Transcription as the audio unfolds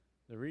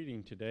The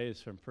reading today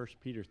is from 1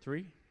 Peter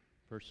 3,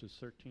 verses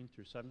 13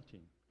 through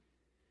 17.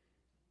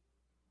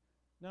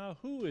 Now,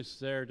 who is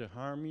there to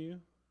harm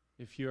you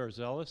if you are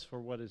zealous for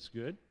what is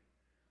good?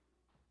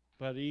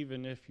 But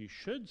even if you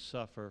should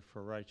suffer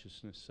for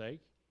righteousness'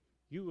 sake,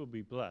 you will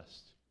be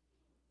blessed.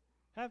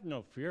 Have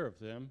no fear of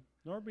them,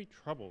 nor be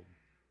troubled,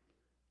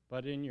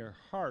 but in your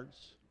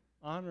hearts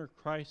honor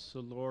Christ the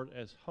Lord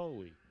as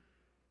holy,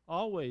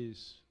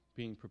 always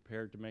being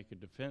prepared to make a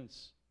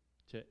defense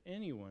to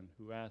anyone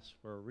who asks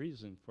for a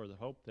reason for the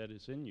hope that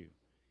is in you.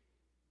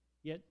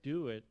 Yet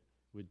do it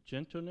with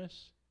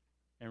gentleness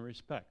and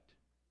respect,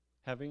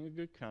 having a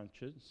good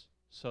conscience,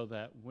 so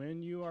that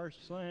when you are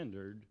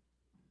slandered,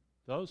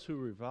 those who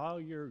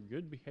revile your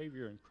good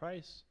behavior in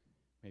Christ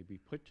may be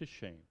put to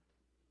shame.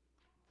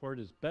 For it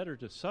is better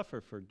to suffer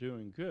for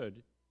doing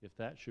good, if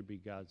that should be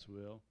God's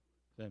will,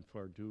 than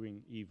for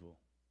doing evil.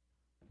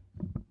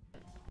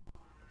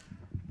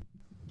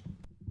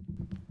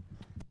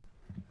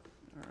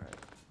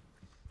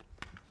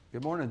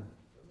 Good morning.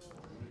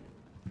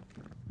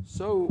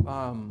 So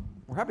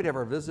we're happy to have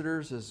our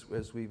visitors,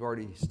 as we've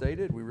already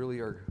stated. We really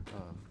are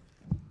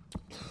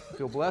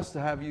feel blessed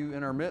to have you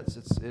in our midst.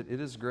 It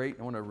is great.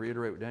 I want to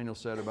reiterate what Daniel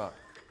said about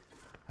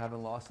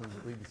having Lawson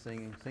lead the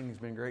singing. Singing's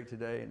been great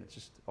today, and it's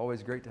just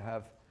always great to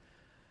have,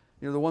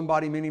 the one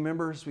body, many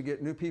members. We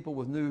get new people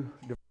with new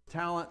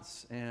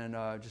talents, and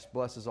just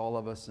blesses all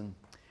of us. And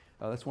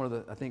that's one of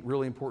the, I think,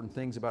 really important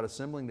things about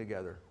assembling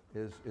together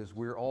is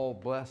we're all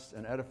blessed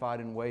and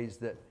edified in ways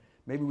that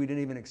maybe we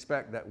didn't even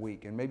expect that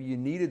week. And maybe you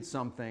needed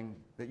something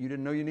that you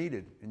didn't know you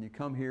needed. And you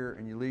come here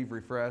and you leave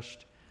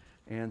refreshed.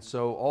 And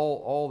so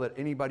all that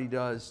anybody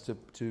does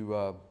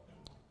to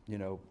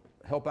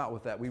help out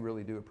with that, we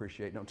really do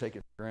appreciate. Don't take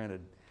it for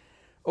granted.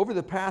 Over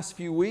the past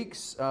few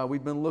weeks,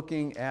 we've been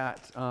looking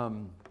at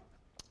 1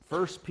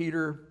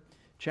 Peter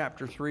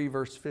chapter 3,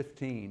 verse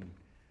 15,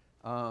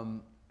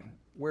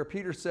 where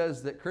Peter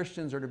says that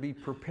Christians are to be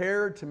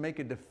prepared to make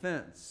a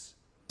defense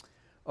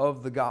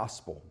of the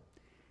gospel.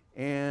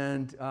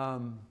 And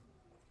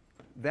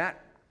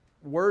that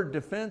word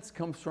defense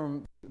comes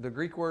from the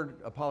Greek word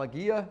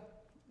apologia,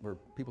 or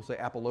people say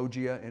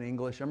apologia in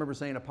English. I remember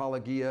saying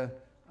apologia.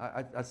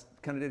 I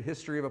kind of did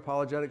history of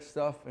apologetic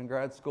stuff in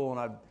grad school, and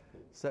I'd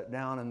sit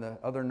down and the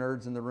other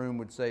nerds in the room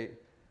would say,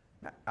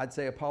 I'd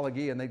say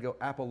apologia, and they'd go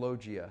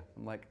apologia.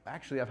 I'm like,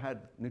 actually, I've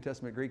had New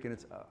Testament Greek, and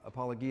it's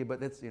apologia,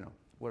 but it's,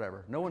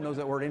 whatever. No one knows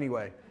that word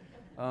anyway.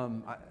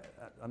 I'm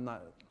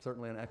not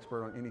certainly an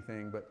expert on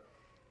anything, but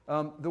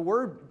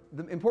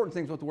the important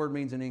thing is what the word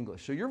means in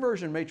English. So your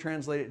version may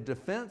translate it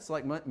defense,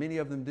 like many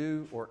of them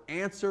do, or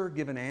answer,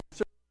 give an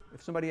answer.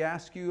 If somebody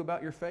asks you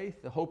about your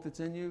faith, the hope that's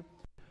in you.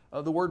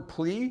 The word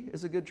plea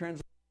is a good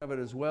translation of it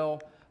as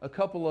well. A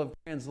couple of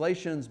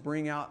translations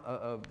bring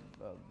out,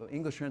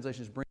 English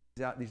translations bring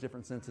out these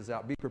different senses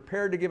out. Be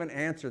prepared to give an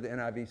answer, the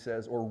NIV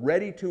says, or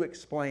ready to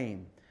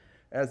explain,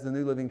 as the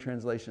New Living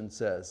Translation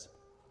says.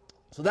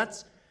 So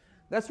that's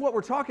what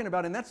we're talking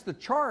about, and that's the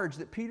charge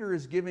that Peter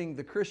is giving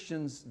the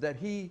Christians that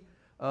he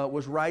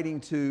was writing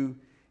to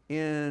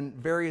in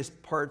various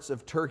parts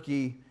of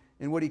Turkey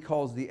in what he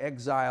calls the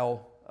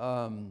exile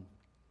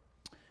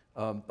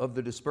of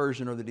the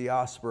dispersion or the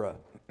diaspora,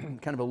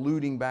 kind of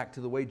alluding back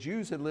to the way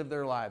Jews had lived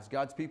their lives.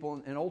 God's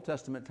people in Old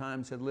Testament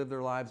times had lived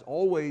their lives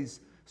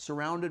always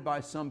surrounded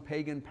by some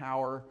pagan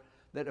power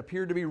that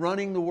appeared to be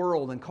running the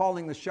world and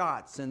calling the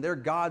shots, and their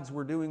gods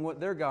were doing what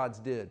their gods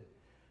did.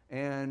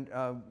 And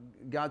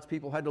God's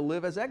people had to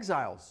live as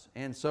exiles.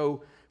 And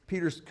so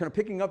Peter's kind of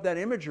picking up that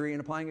imagery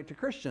and applying it to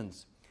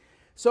Christians.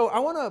 So I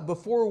want to,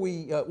 before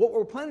we, what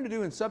we're planning to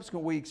do in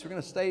subsequent weeks, we're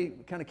going to stay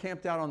kind of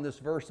camped out on this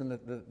verse and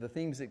the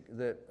themes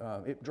that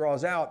it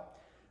draws out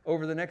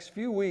over the next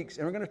few weeks.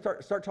 And we're going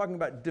to start talking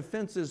about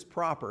defenses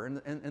proper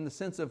in the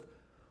sense of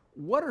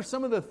what are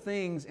some of the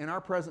things in our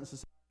present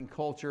society and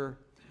culture,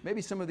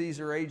 maybe some of these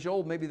are age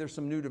old, maybe there's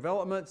some new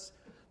developments,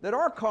 that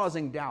are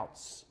causing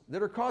doubts,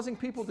 that are causing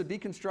people to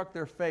deconstruct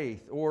their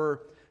faith,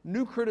 or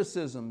new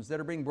criticisms that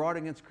are being brought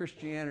against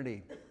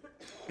Christianity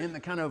and the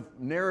kind of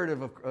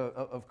narrative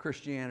of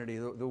Christianity,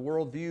 the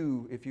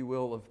worldview, if you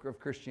will, of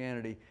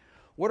Christianity.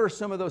 What are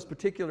some of those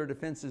particular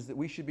defenses that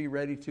we should be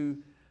ready to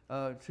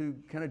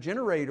kind of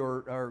generate,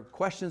 or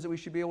questions that we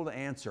should be able to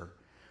answer?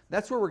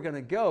 That's where we're going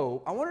to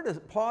go. I wanted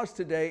to pause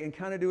today and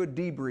kind of do a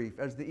debrief,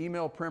 as the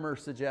email primer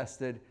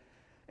suggested,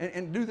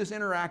 and do this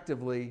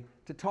interactively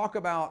to talk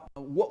about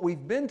what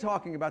we've been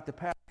talking about the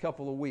past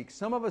couple of weeks.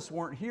 Some of us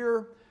weren't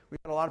here. We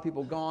had a lot of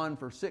people gone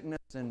for sickness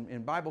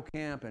and Bible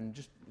camp and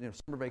just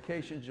summer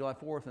vacations, July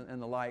 4th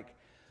and the like.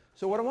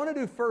 So what I want to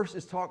do first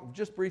is talk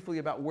just briefly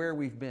about where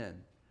we've been.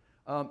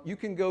 You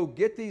can go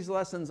get these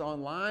lessons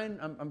online.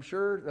 I'm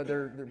sure that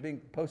they're being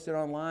posted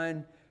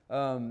online.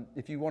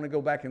 If you want to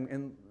go back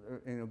and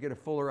get a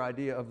fuller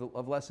idea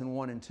of lesson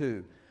 1 and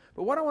 2.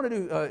 But what I want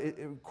to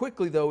do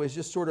quickly, though, is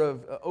just sort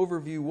of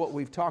overview what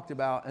we've talked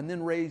about and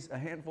then raise a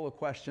handful of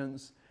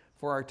questions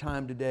for our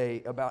time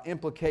today about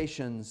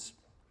implications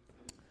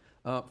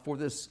for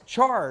this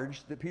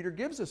charge that Peter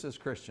gives us as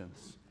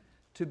Christians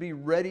to be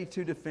ready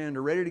to defend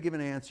or ready to give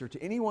an answer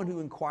to anyone who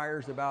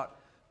inquires about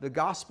the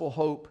gospel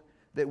hope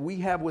that we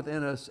have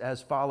within us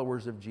as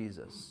followers of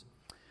Jesus.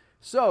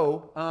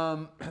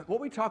 So,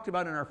 what we talked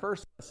about in our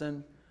first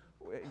lesson,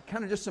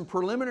 kind of just some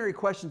preliminary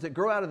questions that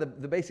grow out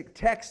of the basic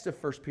text of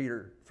 1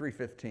 Peter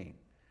 3:15.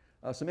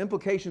 Some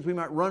implications we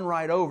might run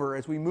right over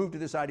as we move to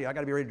this idea, I got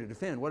to be ready to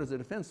defend. What does a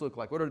defense look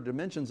like? What are the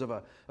dimensions of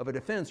a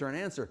defense or an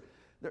answer?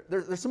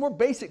 There's some more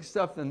basic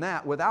stuff than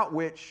that, without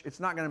which it's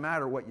not going to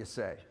matter what you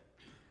say.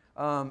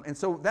 And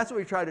so that's what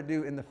we try to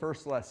do in the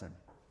first lesson.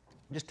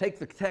 Just take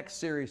the text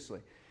seriously.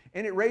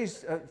 And it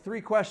raised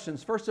three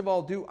questions. First of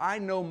all, do I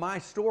know my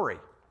story?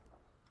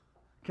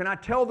 Can I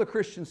tell the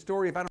Christian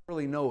story if I don't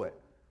really know it?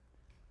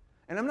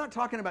 And I'm not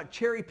talking about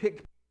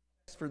cherry-picked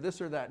for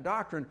this or that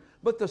doctrine,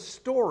 but the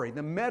story,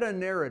 the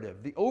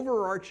meta-narrative, the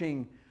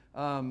overarching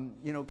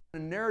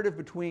narrative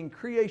between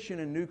creation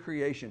and new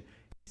creation.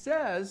 He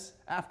says,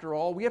 after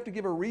all, we have to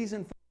give a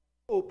reason for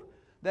hope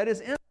that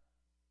is in us.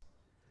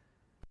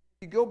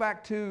 You go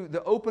back to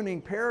the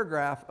opening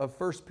paragraph of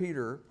 1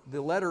 Peter,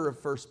 the letter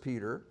of 1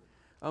 Peter,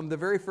 the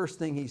very first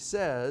thing he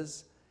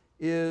says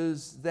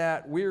is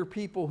that we're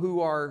people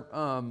who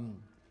are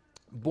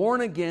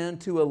born again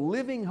to a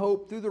living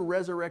hope through the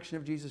resurrection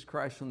of Jesus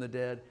Christ from the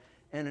dead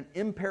and an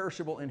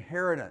imperishable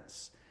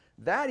inheritance.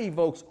 That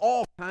evokes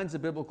all kinds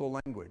of biblical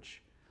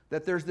language.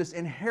 That there's this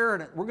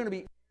inheritance, we're going to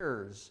be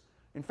heirs.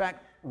 In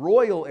fact,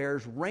 royal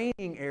heirs,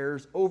 reigning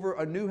heirs over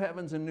a new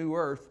heavens and new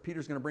earth.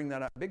 Peter's going to bring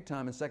that up big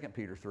time in 2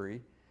 Peter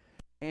 3.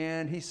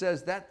 And he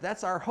says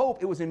that's our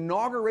hope. It was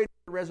inaugurated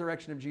with the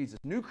resurrection of Jesus.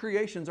 New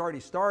creation's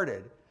already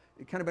started.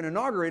 It's kind of been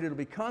inaugurated. It'll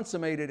be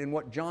consummated in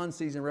what John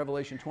sees in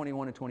Revelation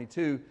 21 and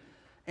 22.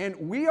 And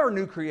we are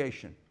new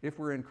creation if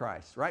we're in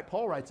Christ, right?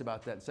 Paul writes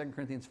about that in 2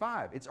 Corinthians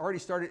 5. It's already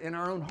started in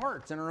our own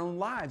hearts, in our own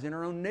lives, in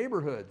our own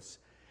neighborhoods.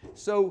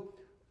 So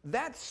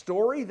that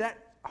story,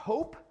 that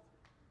hope,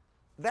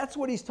 that's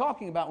what he's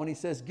talking about when he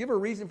says, give a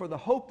reason for the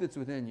hope that's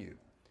within you.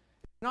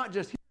 Not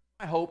just, here's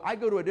my hope. I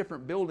go to a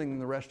different building than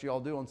the rest of y'all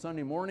do on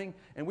Sunday morning,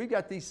 and we've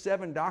got these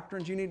 7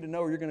 doctrines you need to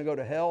know or you're going to go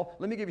to hell.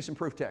 Let me give you some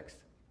proof text.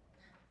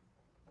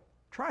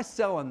 Try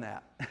selling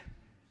that.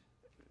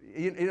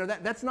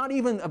 That's not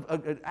even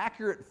an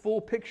accurate full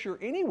picture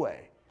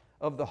anyway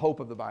of the hope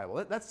of the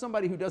Bible. That's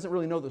somebody who doesn't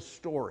really know the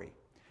story.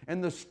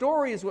 And the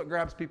story is what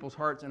grabs people's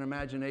hearts and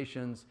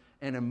imaginations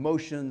and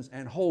emotions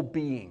and whole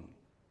being.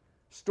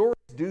 Stories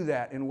do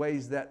that in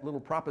ways that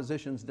little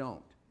propositions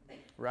don't,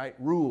 right?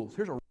 Rules.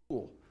 Here's a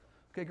rule.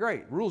 Okay,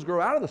 great. Rules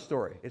grow out of the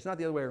story. It's not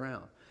the other way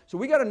around. So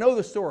we got to know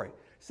the story.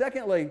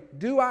 Secondly,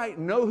 do I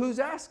know who's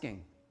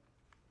asking?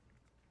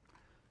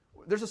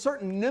 There's a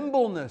certain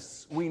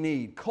nimbleness we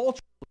need,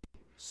 culturally,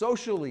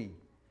 socially.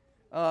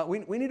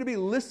 We need to be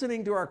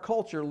listening to our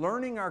culture,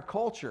 learning our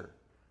culture.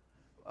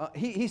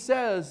 He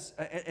says,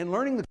 and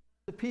learning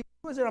the people,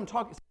 who is it I'm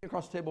talking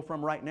across the table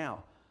from right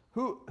now?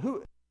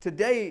 Who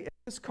today, in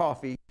this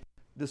coffee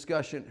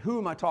discussion, who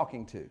am I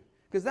talking to?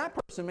 Because that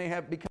person may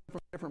have become from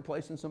a different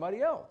place than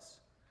somebody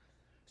else.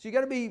 So you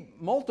got to be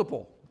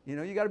multiple.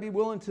 You got to be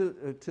willing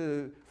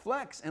to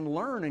flex and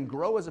learn and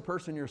grow as a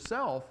person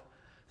yourself,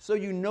 so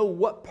you know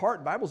what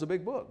part. Bible's a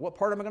big book. What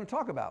part am I going to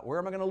talk about? Where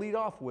am I going to lead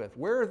off with?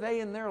 Where are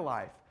they in their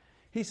life?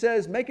 He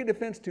says, make a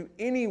defense to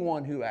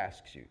anyone who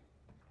asks you.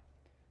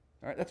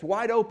 All right, that's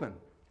wide open.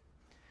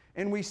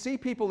 And we see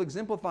people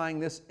exemplifying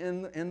this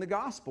in the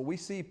gospel. We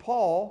see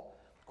Paul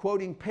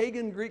quoting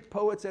pagan Greek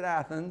poets at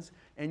Athens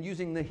and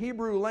using the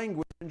Hebrew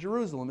language in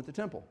Jerusalem at the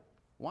temple.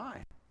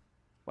 Why?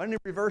 Why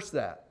didn't he reverse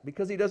that?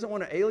 Because he doesn't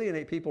want to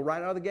alienate people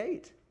right out of the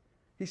gate.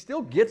 He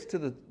still gets to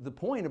the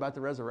point about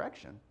the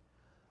resurrection.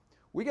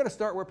 We got to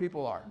start where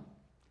people are.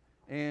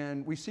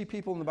 And we see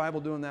people in the Bible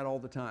doing that all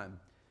the time.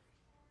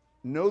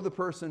 Know the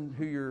person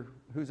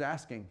who's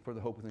asking for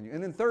the hope within you.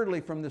 And then thirdly,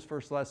 from this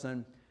first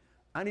lesson,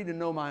 I need to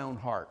know my own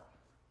heart.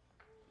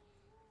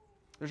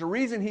 There's a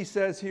reason he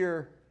says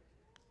here,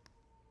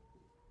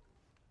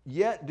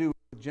 yet do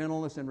with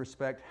gentleness and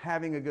respect,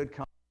 having a good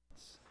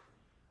conscience.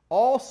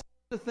 All sorts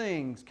of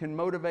things can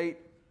motivate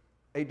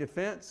a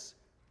defense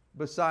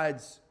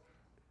besides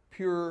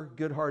pure,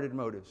 good-hearted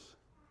motives.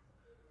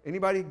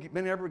 Anybody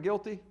been ever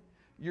guilty?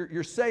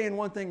 You're saying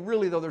one thing,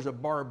 really though there's a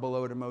bar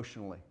below it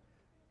emotionally.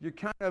 You're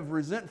kind of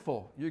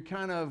resentful. You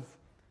kind of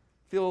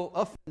feel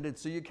offended,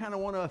 so you kind of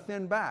want to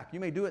offend back.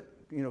 You may do it,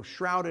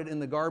 shrouded in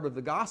the garb of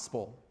the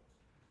gospel.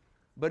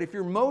 But if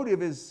your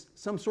motive is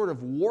some sort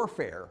of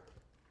warfare,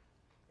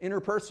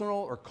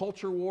 interpersonal or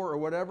culture war or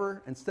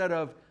whatever, instead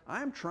of,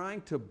 I'm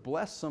trying to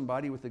bless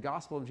somebody with the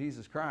gospel of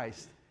Jesus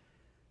Christ,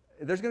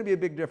 there's going to be a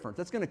big difference.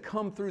 That's going to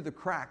come through the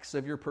cracks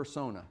of your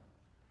persona.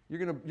 You're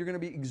going to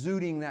be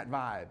exuding that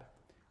vibe.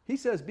 He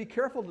says, be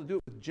careful to do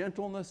it with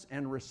gentleness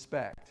and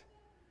respect.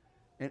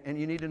 And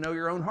you need to know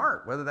your own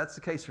heart, whether that's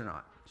the case or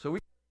not. So we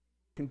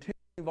continue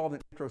involved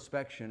in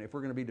introspection if we're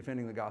going to be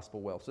defending the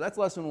gospel well. So that's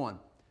lesson 1.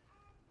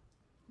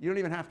 You don't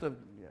even have to,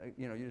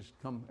 you just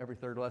come every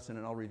third lesson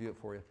and I'll review it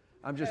for you.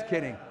 I'm just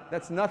kidding.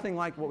 That's nothing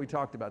like what we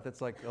talked about.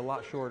 That's like a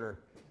lot shorter.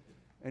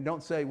 And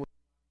don't say, we'll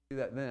do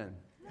that then.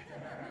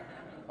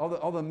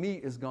 All the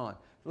meat is gone.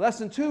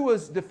 Lesson 2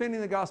 was defending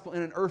the gospel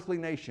in an earthly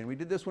nation. We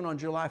did this one on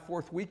July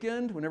 4th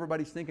weekend when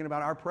everybody's thinking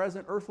about our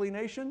present earthly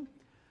nation.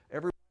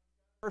 Every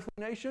earthly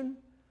nation,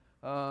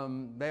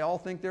 they all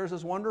think theirs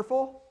is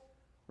wonderful,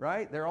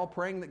 right? They're all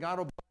praying that God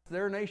will bless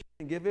their nation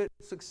and give it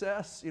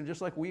success,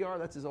 just like we are.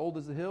 That's as old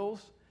as the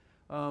hills.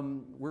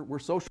 We're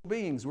social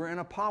beings. We're in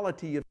a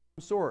polity of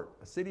some sort,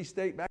 a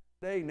city-state back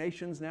in the day,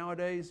 nations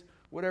nowadays,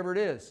 whatever it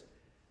is.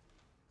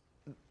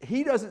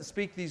 He doesn't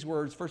speak these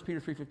words, 1 Peter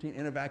 3:15,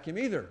 in a vacuum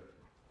either.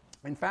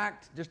 In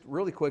fact, just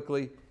really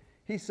quickly,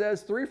 he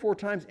says 3 or 4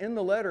 times in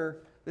the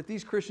letter that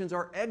these Christians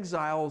are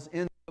exiles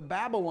in the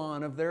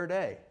Babylon of their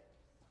day.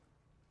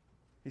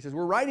 He says,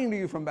 we're writing to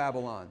you from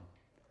Babylon,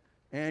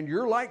 and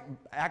you're like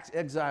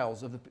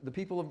exiles of the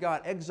people of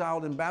God,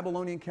 exiled in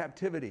Babylonian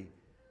captivity.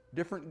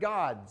 Different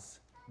gods,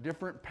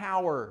 different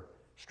power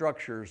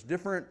structures,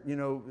 different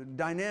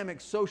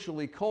dynamics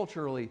socially,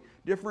 culturally,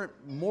 different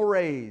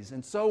mores,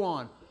 and so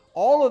on.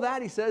 All of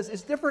that, he says,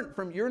 is different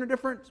from, you're in a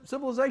different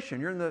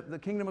civilization. You're in the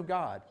kingdom of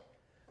God.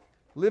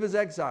 Live as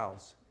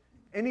exiles.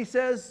 And he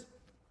says,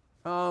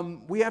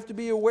 we have to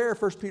be aware,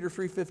 1 Peter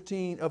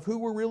 3:15, of who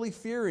we're really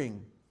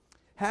fearing.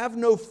 Have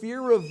no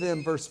fear of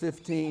them, verse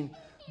 15,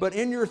 but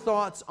in your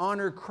thoughts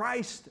honor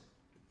Christ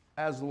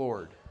as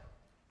Lord.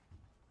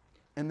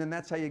 And then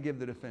that's how you give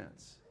the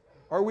defense.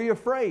 Are we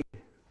afraid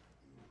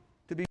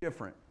to be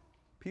different?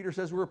 Peter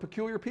says we're a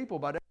peculiar people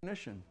by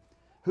definition.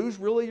 Who's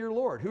really your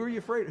Lord? Who are you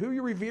afraid? Who are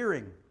you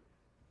revering?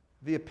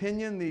 The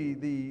opinion,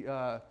 the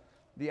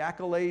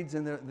accolades,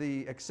 and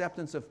the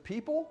acceptance of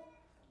people?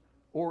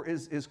 Or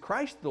is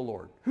Christ the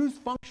Lord? Who's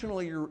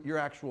functionally your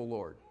actual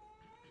Lord?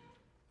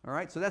 All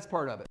right, so that's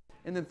part of it.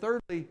 And then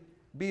thirdly,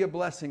 be a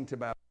blessing to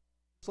Babylon.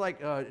 It's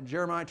like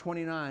Jeremiah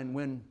 29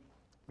 when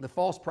the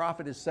false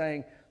prophet is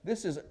saying,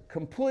 this is a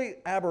complete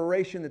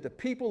aberration that the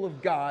people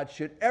of God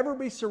should ever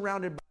be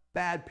surrounded by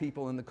bad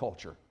people in the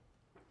culture.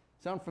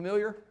 Sound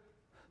familiar?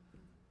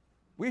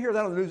 We hear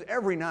that on the news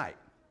every night.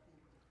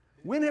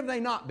 When have they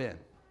not been?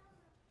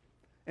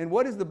 And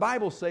what does the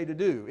Bible say to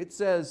do? It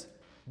says,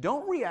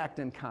 don't react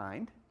in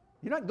kind.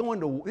 You're not going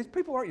to, these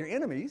people aren't your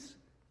enemies.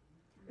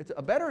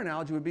 A better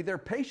analogy would be they're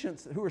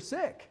patients who are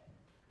sick.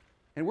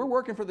 And we're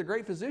working for the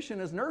great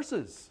physician as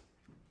nurses.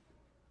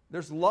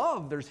 There's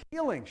love, there's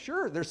healing.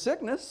 Sure, there's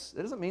sickness.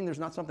 It doesn't mean there's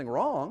not something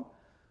wrong.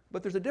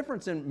 But there's a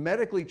difference in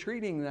medically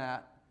treating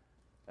that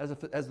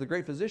as the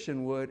great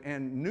physician would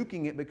and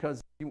nuking it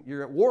because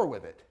you're at war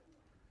with it.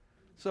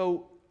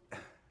 So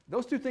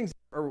those two things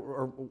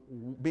are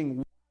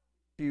being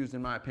confused,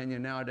 in my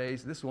opinion,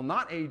 nowadays. This will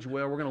not age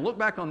well. We're going to look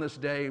back on this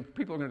day.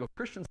 People are going to go,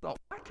 Christians thought,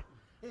 what?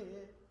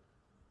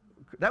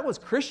 That was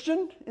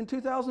Christian in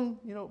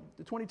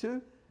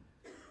 2022?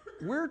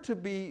 We're to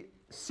be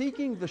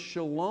seeking the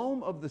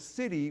shalom of the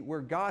city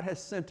where God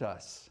has sent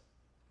us.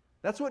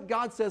 That's what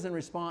God says in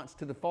response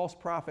to the false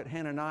prophet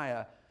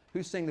Hananiah,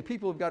 who's saying the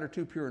people of God are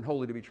too pure and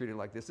holy to be treated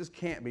like this. This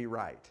can't be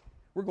right.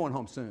 We're going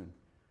home soon.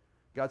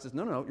 God says,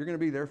 no, you're going to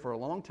be there for a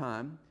long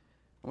time.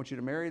 I want you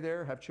to marry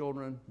there, have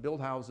children,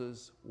 build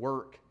houses,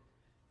 work,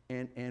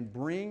 and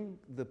bring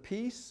the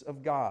peace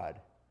of God,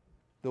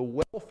 the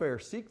welfare,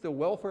 seek the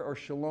welfare or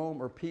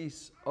shalom or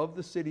peace of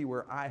the city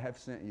where I have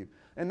sent you.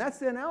 And that's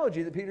the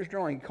analogy that Peter's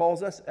drawing. He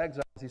calls us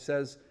exiles. He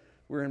says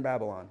we're in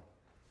Babylon.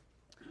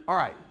 All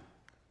right,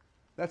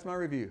 that's my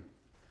review.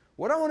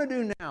 What I want to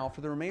do now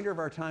for the remainder of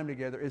our time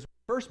together is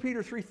 1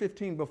 Peter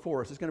 3:15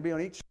 before us. It's going to be on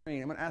each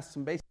screen. I'm going to ask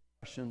some basic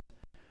questions.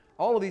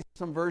 All of these are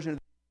some version of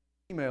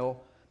the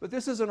email, but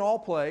this is an all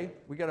play.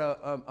 We got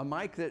a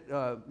mic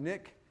that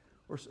Nick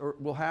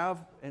will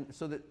have, and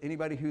so that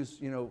anybody who's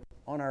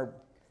on our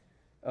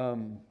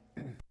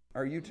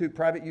YouTube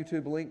private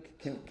YouTube link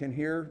can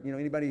hear.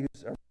 Anybody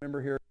who's a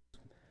member here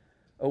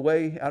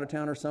away, out of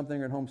town or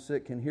something, or at home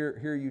sick can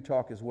hear you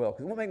talk as well.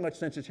 Because it won't make much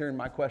sense just hearing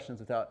my questions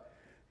without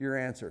your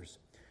answers.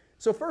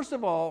 So first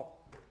of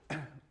all,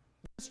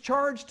 it's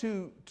charged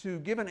to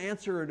give an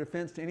answer or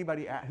defense to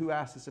anybody who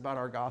asks us about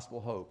our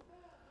gospel hope.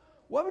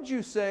 What would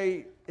you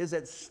say is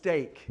at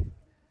stake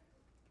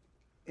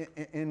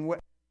in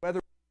whether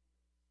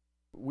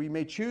we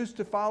may choose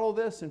to follow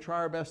this and try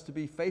our best to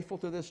be faithful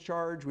to this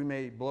charge? We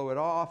may blow it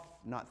off,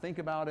 not think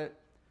about it.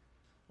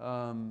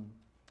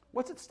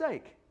 What's at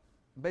stake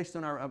based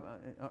on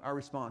our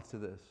response to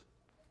this?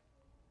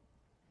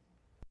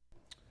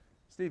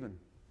 Stephen.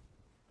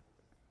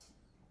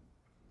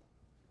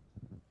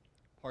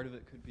 Part of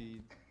it could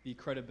be the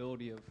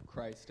credibility of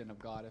Christ and of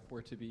God. If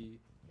we're to be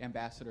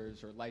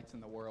ambassadors or lights in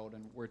the world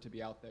and we're to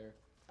be out there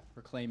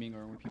proclaiming,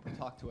 or when people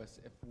talk to us,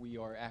 if we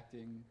are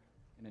acting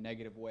in a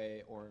negative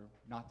way or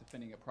not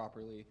defending it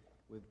properly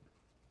with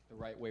the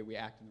right way we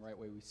act and the right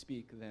way we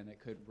speak, then it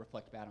could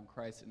reflect bad on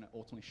Christ and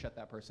ultimately shut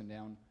that person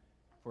down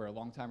for a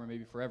long time or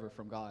maybe forever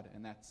from God,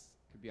 and that's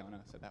could be on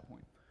us at that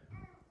point.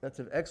 That's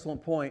an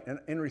excellent point. And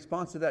in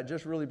response to that,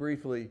 just really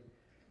briefly,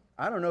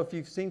 I don't know if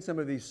you've seen some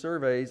of these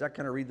surveys. I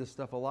kind of read this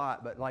stuff a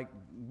lot, but like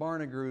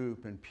Barna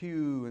Group and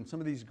Pew and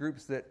some of these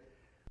groups that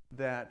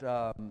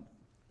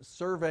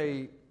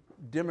survey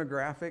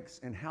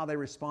demographics and how they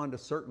respond to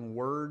certain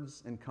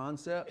words and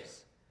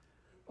concepts.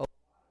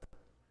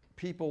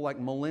 people like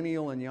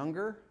millennial and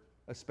younger,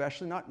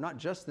 especially, not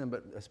just them,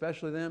 but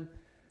especially them,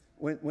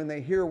 when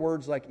they hear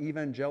words like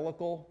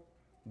evangelical,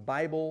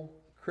 Bible,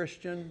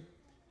 Christian,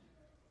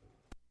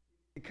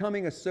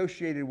 becoming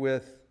associated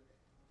with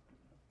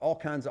all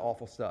kinds of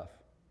awful stuff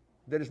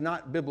that is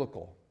not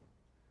biblical.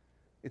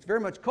 It's very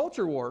much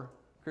culture war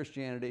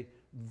Christianity,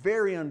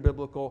 very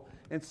unbiblical.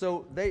 And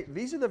so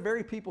these are the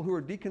very people who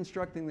are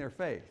deconstructing their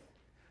faith.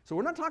 So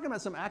we're not talking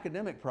about some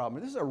academic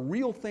problem. This is a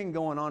real thing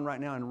going on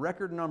right now in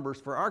record numbers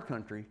for our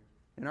country,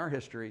 in our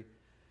history.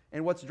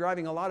 And what's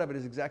driving a lot of it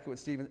is exactly what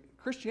Stephen,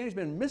 Christianity's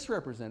been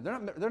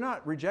misrepresented. They're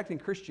not rejecting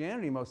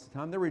Christianity most of the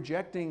time. They're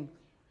rejecting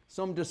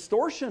some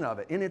distortion of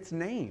it in its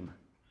name.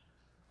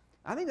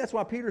 I think that's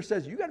why Peter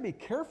says, you got to be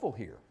careful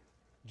here.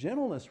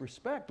 Gentleness,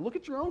 respect. Look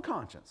at your own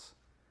conscience.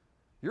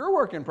 You're a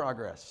work in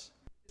progress.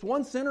 It's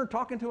one sinner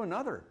talking to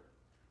another,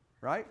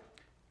 right?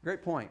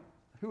 Great point.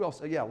 Who else?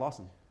 Yeah,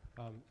 Lawson.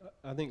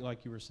 I think,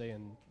 like you were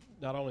saying,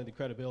 not only the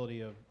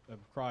credibility of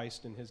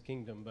Christ and his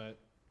kingdom, but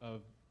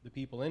of the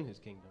people in his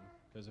kingdom.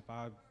 Because if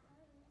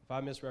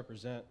I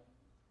misrepresent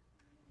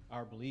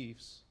our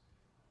beliefs,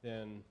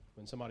 then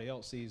when somebody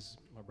else sees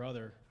my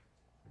brother,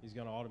 he's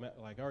going to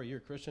automatically like, oh, you're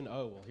a Christian?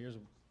 Oh, well, here's...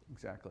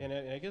 Exactly. And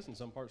I guess in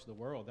some parts of the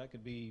world, that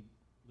could be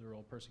the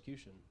real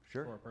persecution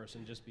Sure. for a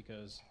person just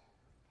because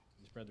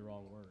you spread the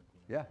wrong word.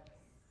 Yeah.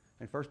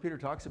 And First Peter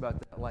talks about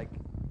that. Like,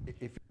 if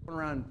you're going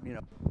around,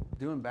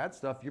 doing bad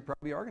stuff, you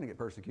probably are going to get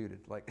persecuted.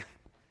 Like,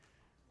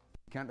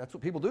 that's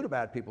what people do to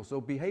bad people. So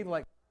behave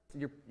like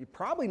you're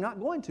probably not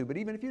going to. But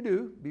even if you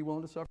do, be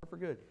willing to suffer for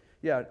good.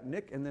 Yeah,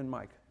 Nick, and then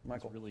Michael.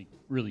 It's really,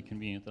 really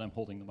convenient that I'm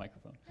holding the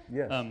microphone.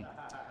 Yes.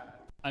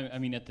 I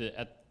mean, at the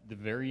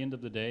very end of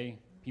the day,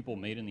 people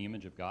made in the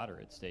image of God are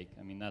at stake.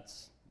 I mean,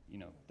 that's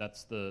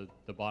the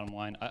bottom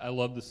line. I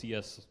love the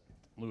C.S.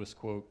 Lewis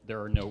quote,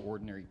 there are no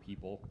ordinary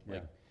people. Yeah.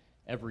 Like,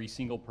 every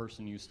single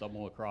person you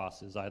stumble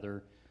across is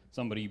either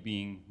somebody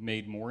being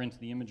made more into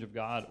the image of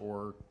God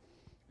or,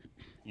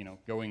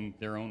 going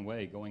their own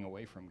way, going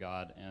away from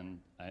God. And,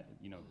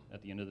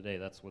 at the end of the day,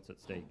 that's what's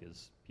at stake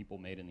is people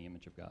made in the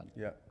image of God.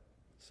 Yeah.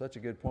 Such a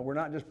good point. We're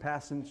not just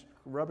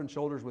rubbing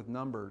shoulders with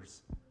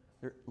numbers.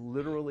 They're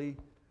literally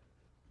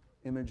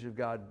image of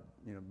God,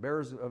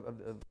 bearers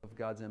of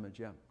God's image.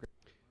 Yeah.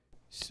 Great.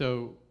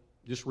 So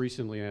just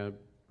recently I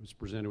was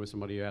presented with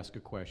somebody who asked a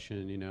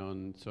question,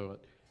 and so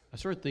I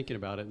started thinking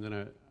about it, and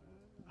then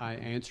I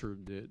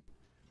answered it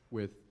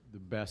with the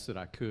best that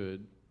I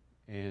could,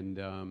 and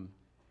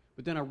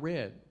but then I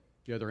read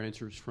the other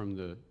answers from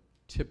the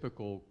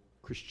typical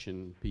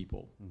Christian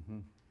people,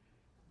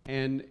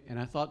 and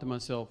I thought to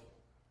myself,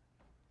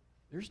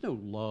 there's no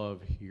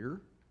love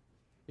here.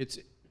 It's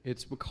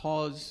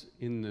because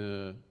in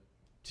the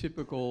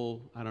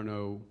typical, I don't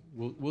know,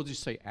 we'll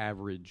just say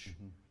average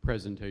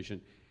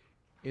presentation,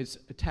 it's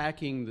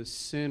attacking the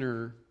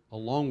sinner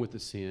along with the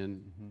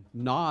sin,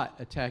 not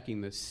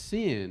attacking the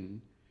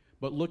sin,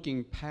 but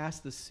looking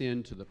past the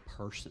sin to the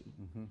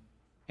person.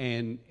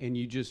 And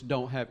you just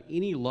don't have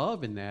any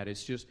love in that.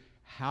 It's just,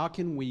 how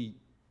can we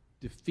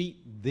defeat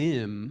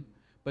them?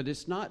 But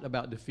it's not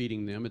about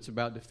defeating them. It's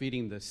about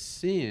defeating the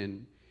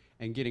sin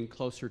and getting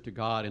closer to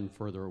God and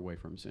further away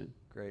from sin.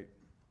 Great.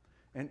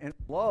 And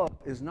love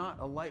is not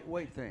a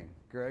lightweight thing,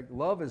 Greg.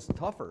 Love is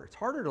tougher. It's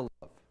harder to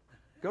love.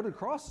 Go to the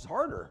cross is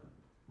harder.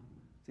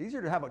 It's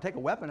easier to take a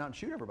weapon out and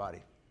shoot everybody.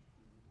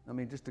 I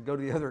mean, just to go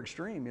to the other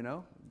extreme,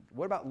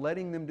 What about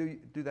letting them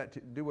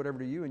do whatever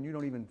to you and you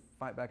don't even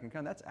fight back in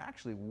kind? That's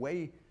actually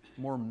way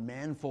more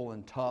manful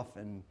and tough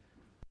and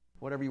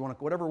whatever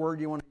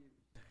word you want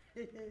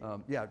to use.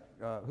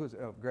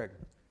 Greg.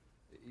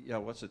 Yeah,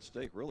 what's at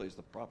stake really is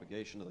the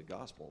propagation of the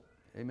gospel.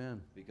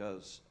 Amen.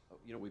 Because,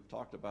 we've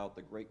talked about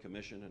the Great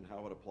Commission and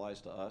how it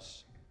applies to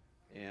us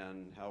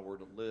and how we're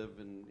to live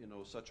in,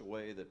 such a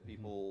way that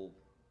people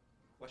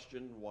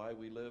question why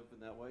we live in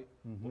that way.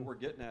 What we're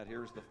getting at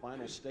here is the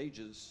final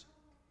stages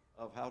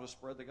of how to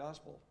spread the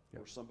gospel,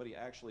 where somebody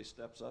actually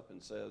steps up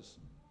and says,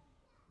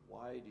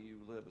 why do you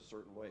live a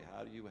certain way?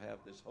 How do you have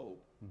this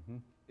hope?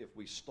 If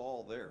we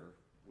stall there,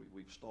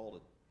 we've stalled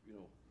at,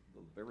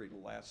 the very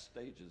last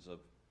stages of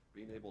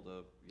being able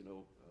to,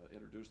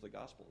 introduce the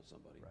gospel to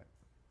somebody. Right.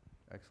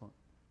 Excellent.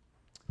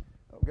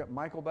 We've got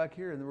Michael back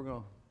here, and then we're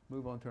going to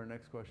move on to our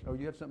next question. Oh,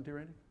 you have something too,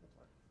 Randy?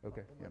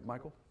 Okay. Yeah,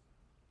 Michael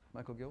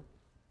Gill.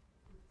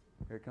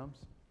 Here it comes.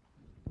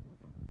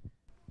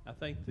 I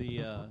think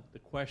the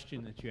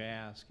question that you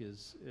ask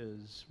is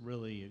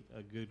really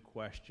a good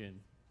question.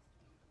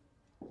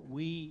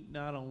 We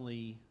not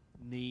only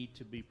need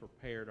to be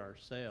prepared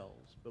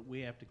ourselves, but we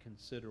have to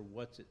consider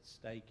what's at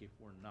stake if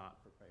we're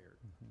not prepared.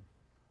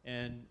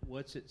 And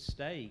what's at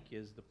stake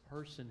is the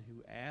person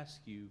who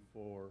asks you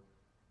for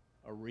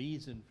a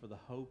reason for the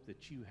hope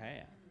that you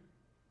have.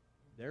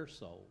 Their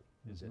soul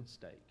is at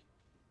stake.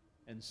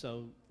 And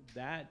so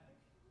that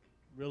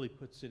really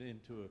puts it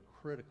into a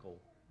critical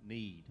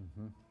need,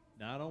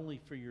 not only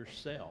for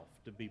yourself,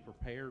 to be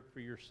prepared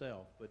for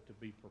yourself, but to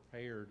be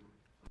prepared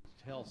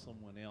to tell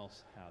someone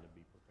else how to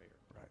be prepared.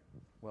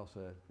 Right. Well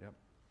said. Yep.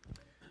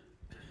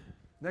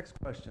 Next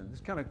question.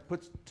 This kind of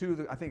puts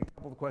I think a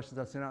couple of the questions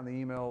I sent out in the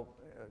email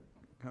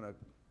kind of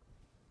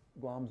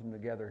gloms them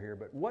together here.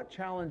 But what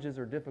challenges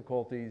or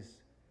difficulties,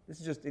 this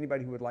is just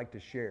anybody who would like to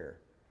share,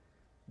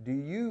 do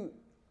you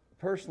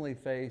personally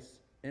face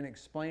in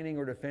explaining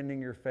or defending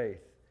your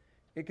faith?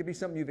 It could be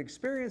something you've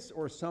experienced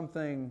or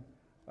something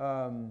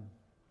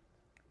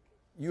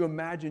you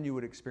imagine you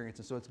would experience.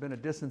 And so it's been a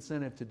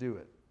disincentive to do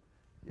it.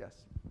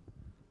 Yes.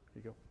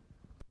 Here you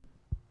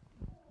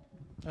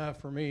go.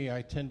 For me,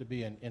 I tend to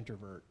be an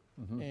introvert.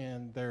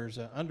 And there's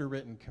an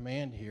underwritten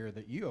command here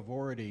that you have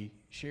already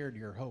shared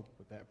your hope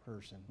with that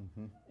person.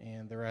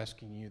 And they're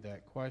asking you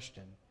that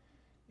question.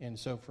 And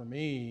so for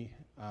me,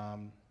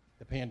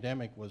 the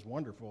pandemic was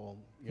wonderful,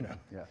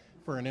 Yeah.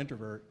 for an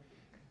introvert.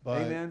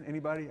 But Amen.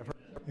 Anybody? I've heard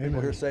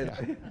people here say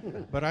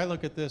that. But I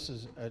look at this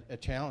as a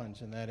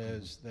challenge, and that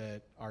is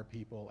that are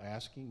people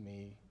asking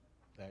me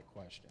that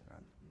question?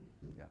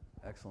 Yeah.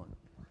 Excellent.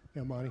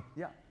 Yeah, Monty,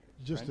 Yeah.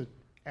 just Brandon?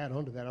 to add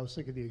on to that, I was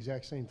thinking the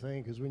exact same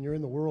thing, because when you're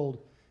in the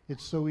world,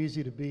 it's so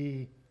easy to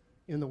be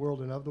in the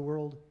world and of the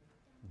world.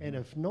 And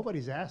if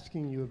nobody's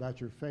asking you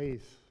about your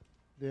faith,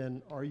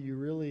 then are you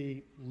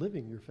really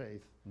living your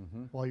faith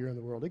while you're in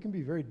the world? It can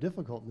be very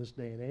difficult in this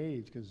day and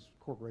age because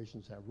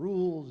corporations have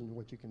rules and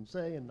what you can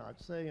say and not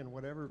say and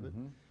whatever. But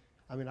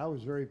I mean, I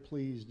was very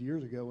pleased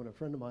years ago when a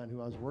friend of mine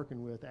who I was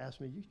working with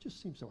asked me, "You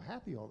just seem so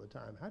happy all the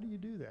time. How do you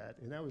do that?"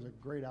 And that was a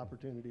great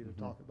opportunity to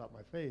talk about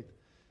my faith.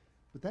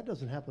 But that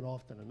doesn't happen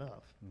often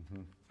enough.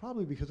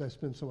 Probably because I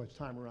spend so much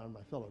time around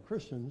my fellow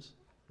Christians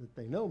that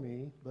they know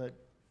me. But,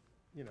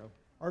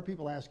 are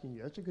people asking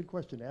you? That's a good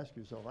question to ask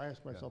yourself. I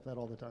ask myself that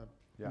all the time.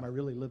 Yeah. Am I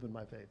really living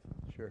my faith?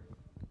 Sure.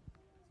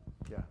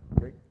 Yeah.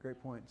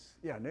 Great points.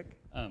 Yeah, Nick?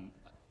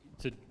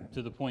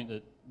 To the point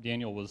that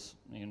Daniel was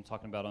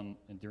talking about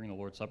during the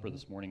Lord's Supper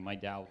this morning, my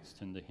doubts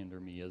tend to hinder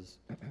me as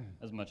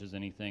much as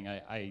anything.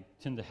 I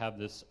tend to have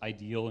this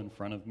ideal in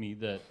front of me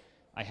that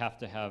I have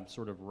to have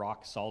sort of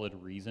rock solid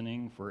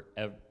reasoning for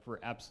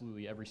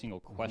absolutely every single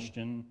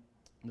question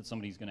that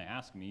somebody's going to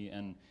ask me,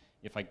 and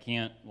if I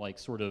can't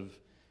sort of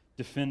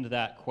defend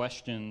that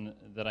question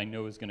that I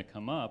know is going to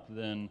come up,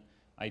 then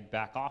I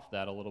back off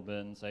that a little bit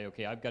and say,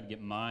 okay, I've got to get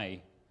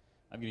my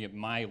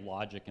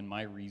logic and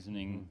my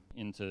reasoning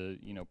into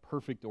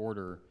perfect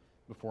order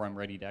before I'm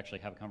ready to actually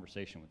have a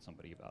conversation with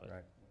somebody about it.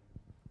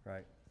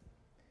 Right.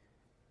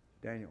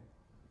 Daniel.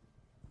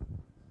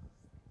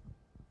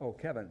 Oh,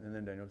 Kevin, and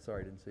then Daniel.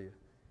 Sorry, I didn't see you.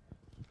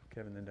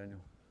 Kevin, then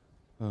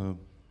Daniel.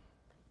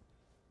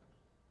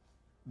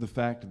 The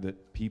fact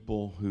that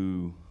people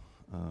who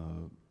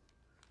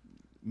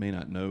may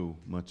not know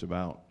much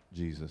about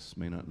Jesus,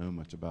 may not know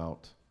much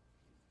about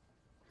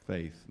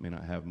faith, may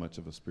not have much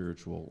of a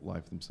spiritual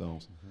life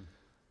themselves,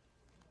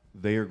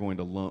 they are going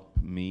to lump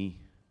me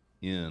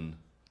in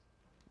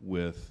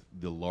with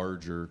the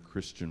larger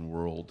Christian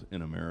world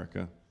in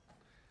America,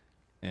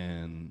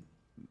 and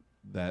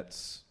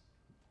that's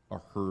a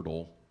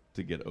hurdle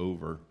to get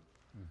over.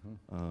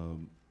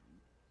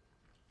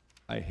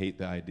 I hate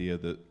the idea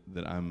that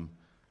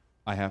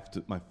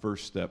my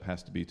first step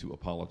has to be to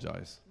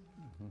apologize.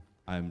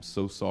 I'm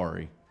so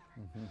sorry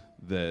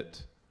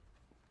that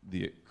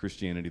the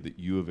Christianity that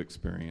you have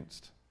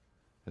experienced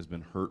has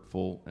been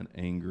hurtful and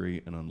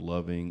angry and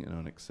unloving and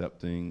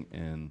unaccepting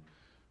and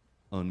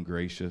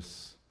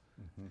ungracious.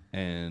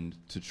 And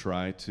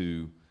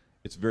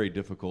it's very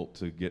difficult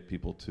to get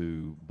people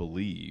to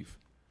believe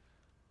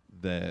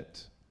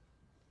that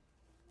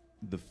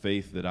the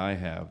faith that I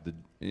have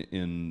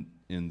in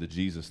the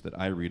Jesus that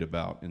I read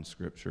about in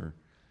Scripture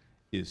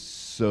is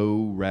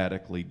so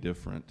radically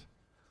different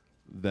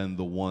than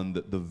the one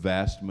that the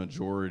vast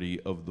majority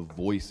of the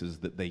voices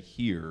that they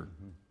hear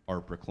are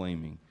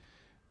proclaiming,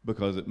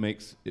 because it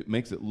makes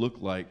it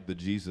look like the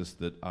Jesus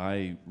that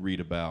I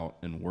read about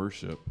and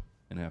worship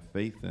and have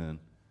faith in,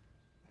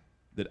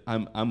 that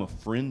I'm a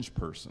fringe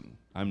person.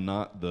 I'm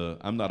not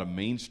a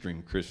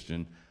mainstream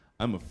Christian.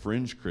 I'm a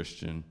fringe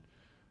Christian,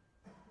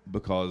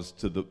 because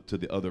to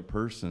the other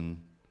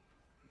person,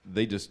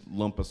 they just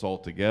lump us all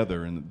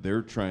together, and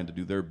they're trying to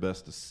do their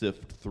best to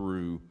sift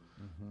through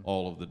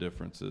all of the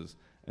differences.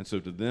 And so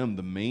to them,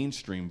 the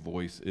mainstream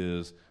voice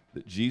is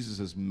that Jesus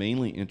is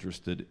mainly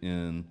interested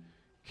in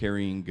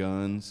carrying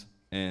guns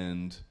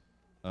and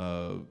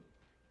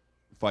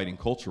fighting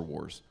culture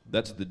wars.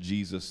 That's the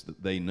Jesus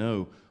that they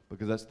know,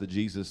 because that's the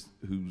Jesus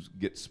who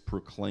gets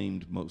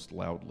proclaimed most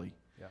loudly.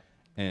 Yeah.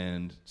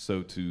 And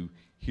so to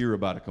hear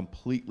about a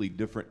completely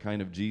different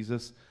kind of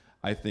Jesus,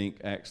 I think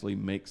actually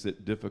makes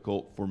it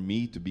difficult for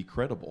me to be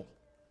credible.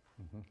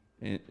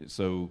 And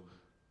so,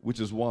 which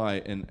is why,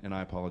 and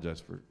I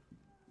apologize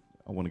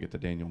I want to get to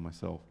Daniel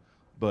myself,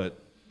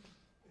 but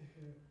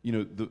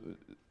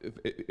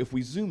if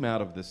we zoom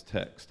out of this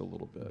text a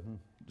little bit,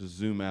 just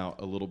zoom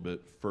out a little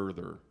bit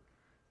further,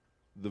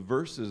 the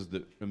verses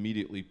that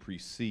immediately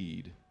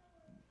precede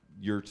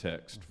your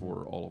text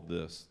for all of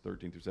this,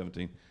 13 through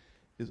 17,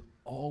 is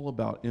all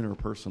about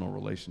interpersonal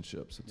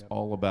relationships. It's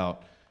all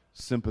about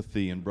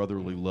sympathy and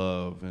brotherly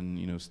love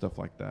and stuff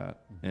like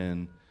that.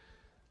 And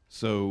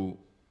so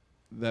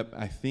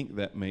I think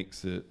that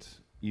makes it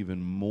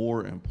even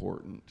more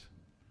important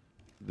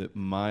that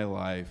my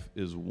life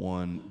is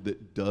one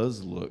that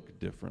does look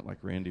different, like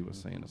Randy was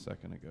saying a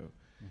second ago.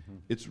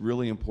 It's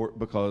really important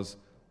because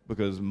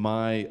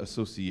my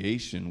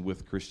association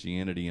with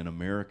Christianity in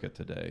America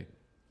today,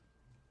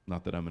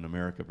 not that I'm in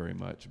America very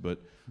much,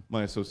 but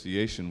my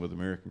association with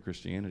American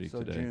Christianity So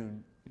today.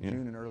 June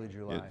and early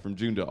July. Yeah, from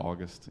June to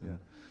August.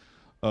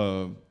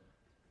 Yeah.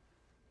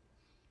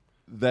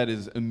 That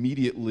is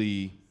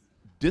immediately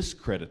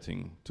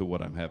discrediting to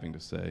what I'm having to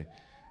say.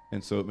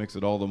 And so it makes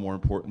it all the more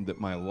important that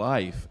my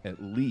life,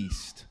 at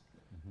least,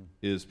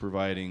 is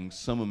providing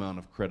some amount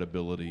of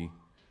credibility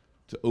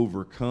to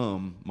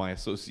overcome my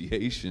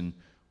association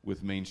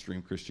with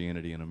mainstream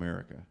Christianity in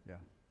America. Yeah.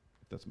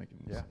 If that's making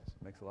any sense.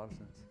 Makes a lot of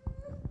sense.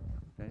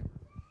 Daniel?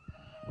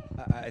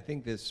 I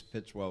think this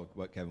fits well with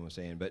what Kevin was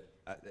saying, but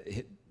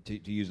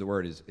to use the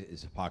word is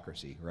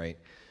hypocrisy, right?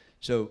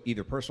 So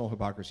either personal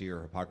hypocrisy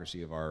or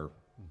hypocrisy of our,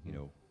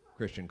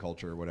 Christian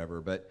culture or whatever.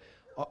 But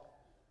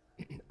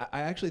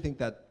I actually think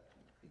that,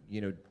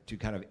 to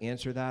kind of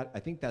answer that, I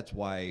think that's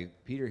why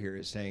Peter here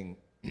is saying,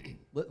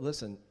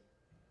 listen,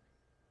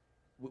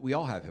 we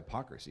all have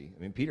hypocrisy.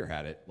 I mean, Peter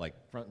had it like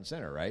front and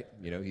center, right?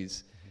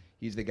 He's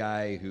the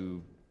guy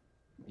who,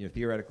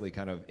 theoretically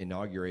kind of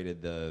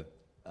inaugurated the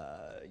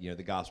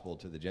gospel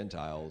to the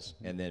Gentiles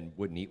and then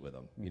wouldn't eat with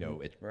them,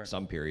 at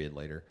some period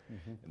later.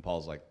 And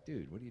Paul's like,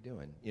 dude, what are you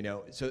doing?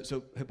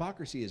 So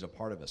hypocrisy is a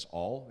part of us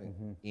all.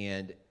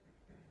 And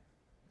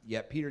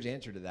yet Peter's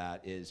answer to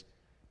that is,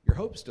 your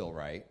hope's still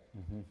right.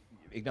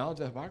 Acknowledge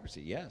the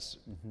hypocrisy, yes.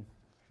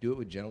 Do it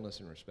with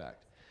gentleness and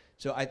respect.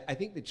 So I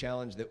think the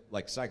challenge that,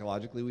 like,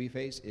 psychologically we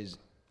face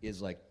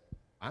is like,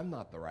 I'm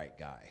not the right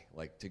guy,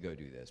 like, to go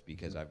do this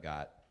because I've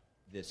got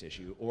this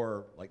issue,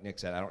 or like Nick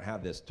said, I don't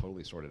have this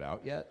totally sorted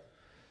out yet.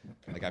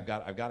 Like, I've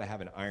got to have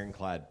an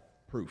ironclad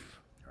proof,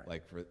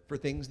 like for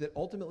things that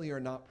ultimately are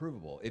not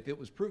provable. If it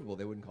was provable,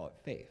 they wouldn't call it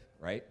faith,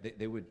 right?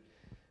 They would.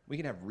 We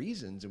can have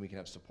reasons and we can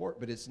have support,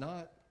 but it's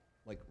not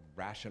like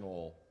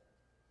rational.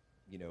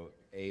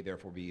 A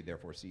therefore B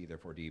therefore C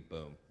therefore D.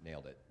 Boom,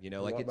 nailed it.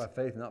 Like it's by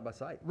faith, not by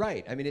sight.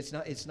 Right. I mean, it's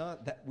not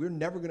that we're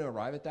never going to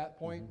arrive at that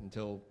point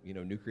until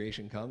new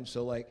creation comes.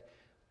 So like,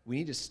 we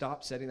need to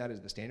stop setting that as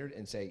the standard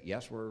and say,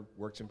 yes, we're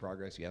works in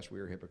progress. Yes,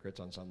 we are hypocrites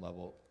on some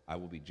level. I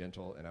will be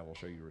gentle and I will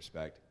show you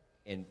respect.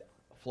 And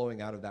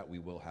flowing out of that, we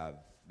will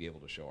be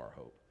able to show our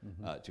hope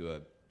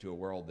to a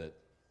world that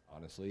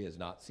honestly has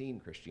not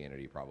seen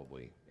Christianity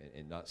probably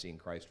and not seen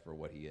Christ for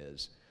what he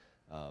is,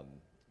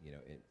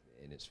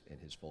 in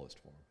his fullest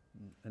form.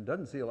 And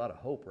doesn't see a lot of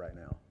hope right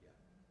now.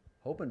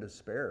 Hope and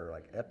despair are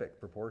like epic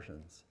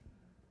proportions,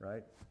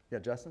 right? Yeah,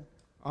 Justin?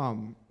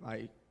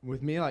 Like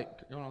with me,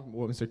 like going on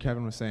what Mr.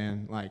 Kevin was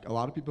saying, like a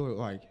lot of people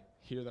like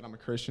hear that I'm a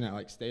Christian at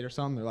like state or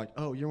something, they're like,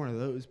 oh, you're one of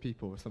those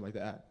people or something like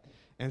that.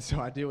 And so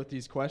I deal with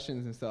these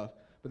questions and stuff,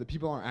 but the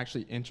people aren't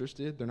actually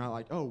interested. They're not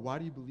like, oh, why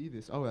do you believe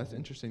this? Oh, that's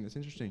interesting. That's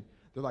interesting.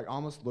 They're like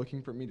almost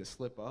looking for me to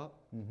slip up,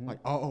 like,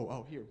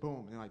 oh, here,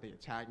 boom, and like they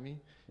tag me.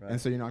 Right.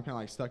 And so, I'm kind of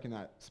like stuck in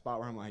that spot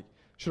where I'm like,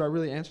 should I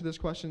really answer this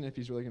question if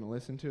he's really going to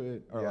listen to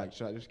it? Or like,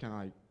 should I just kind of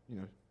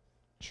like,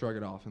 shrug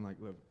it off and like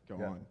go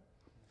on?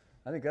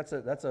 I think that's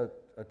a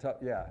tough,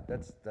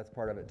 that's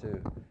part of it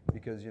too.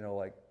 Because,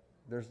 like,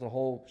 there's the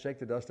whole shake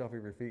the dust off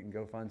of your feet and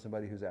go find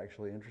somebody who's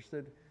actually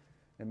interested.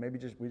 And maybe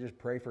we just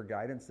pray for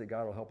guidance that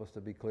God will help us to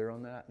be clear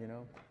on that,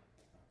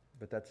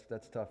 But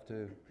that's tough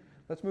too.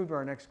 Let's move to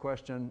our next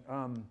question.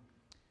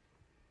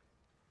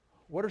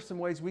 What are some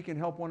ways we can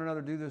help one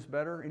another do this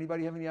better?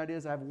 Anybody have any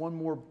ideas? I have one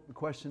more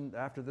question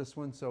after this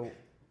one, so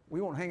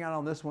we won't hang out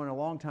on this one a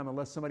long time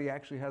unless somebody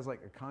actually has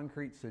like a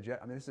concrete suggestion.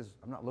 I mean,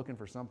 I'm not looking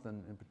for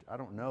something, I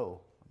don't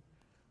know.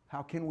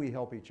 How can we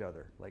help each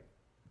other? Like,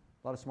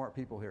 a lot of smart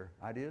people here.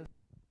 Ideas?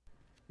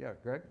 Yeah,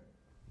 Greg?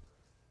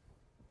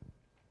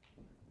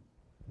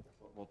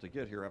 Well, to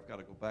get here, I've got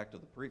to go back to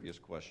the previous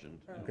question.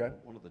 Okay.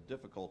 One of the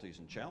difficulties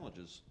and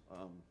challenges,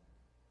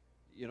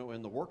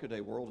 in the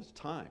workaday world is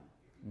time.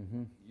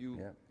 You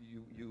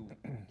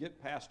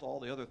get past all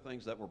the other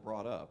things that were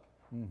brought up,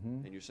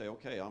 and you say,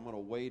 okay, I'm going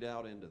to wade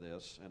out into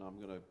this, and I'm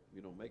going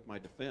to make my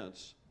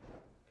defense.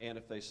 And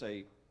if they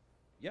say,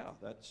 yeah,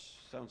 that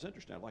sounds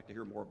interesting, I'd like to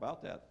hear more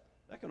about that,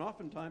 that can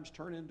oftentimes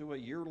turn into a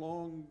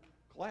year-long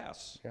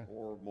class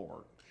or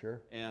more.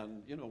 Sure.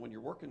 And when you're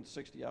working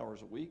 60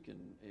 hours a week,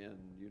 and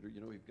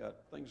you've got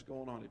things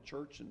going on at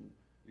church, and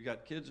you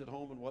got kids at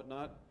home and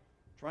whatnot,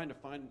 trying to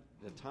find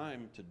the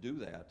time to do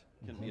that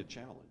can be a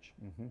challenge.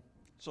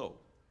 So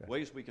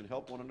ways we can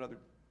help one another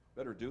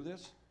better do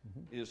this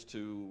is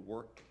to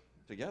work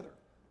together.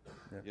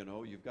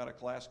 You've got a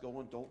class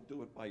going, don't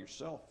do it by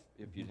yourself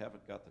if you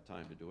haven't got the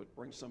time to do it.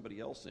 Bring somebody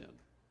else in.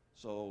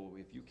 So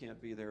if you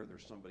can't be there,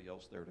 there's somebody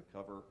else there to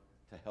cover,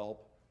 to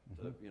help,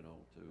 to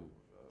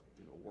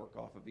work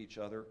off of each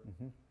other.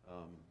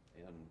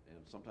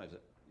 And sometimes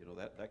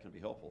that can be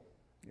helpful.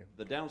 Yeah.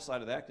 The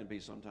downside of that can be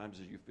sometimes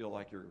is you feel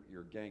like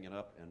you're ganging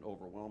up and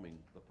overwhelming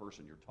the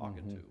person you're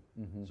talking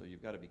to. So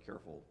you've got to be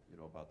careful,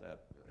 about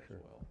that as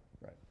well.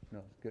 Right.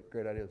 No, good,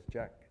 great ideas.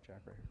 Jack right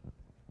here.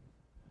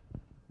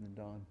 And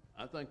then Don.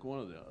 I think one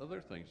of the other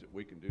things that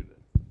we can do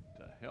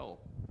to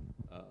help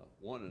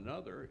one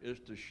another is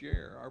to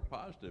share our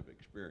positive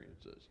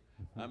experiences.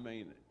 I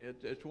mean,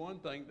 it's one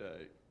thing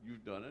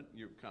you've done it,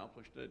 you've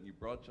accomplished it, and you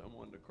brought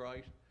someone to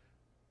Christ.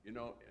 You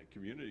know,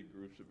 community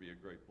groups would be a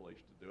great place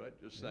to do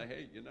it. Just say,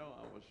 hey, you know,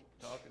 I was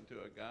talking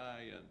to a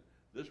guy, and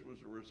this was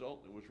the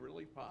result, and it was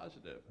really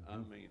positive. I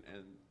mean,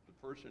 and the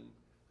person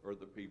or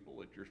the people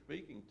that you're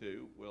speaking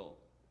to will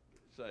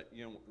say,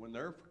 you know, when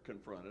they're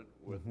confronted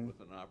with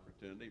an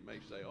opportunity, may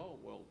say, oh,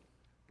 well,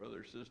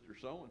 brother or sister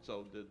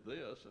so-and-so did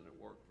this, and it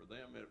worked for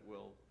them. It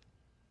will,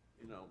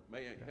 you know,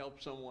 may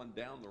help someone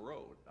down the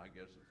road, I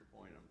guess is the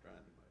point I'm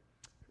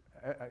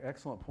trying to make.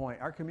 Excellent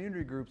point. Our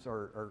community groups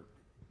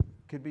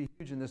could be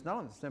huge in this, not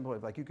on the standpoint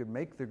of like you could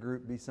make the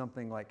group be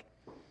something like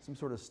some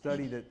sort of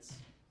study that's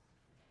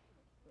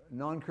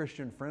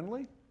non-Christian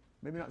friendly,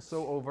 maybe not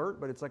so overt,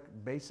 but it's like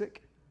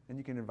basic, and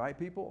you can invite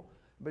people.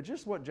 But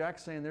just what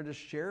Jack's saying, they're just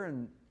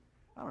sharing,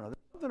 I don't know,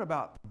 there's something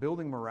about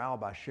building morale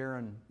by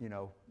sharing, you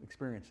know,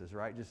 experiences,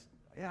 right? Just,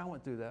 yeah, I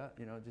went through that,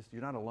 you know, just,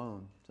 you're not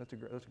alone. So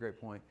that's a great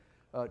point.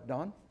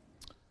 Don?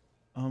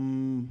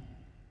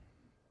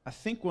 I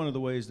think one of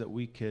the ways that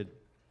we could,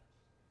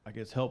 I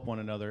guess, help one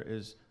another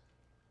is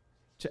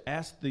to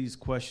ask these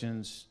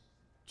questions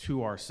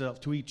to ourselves,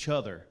 to each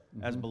other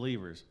as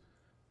believers.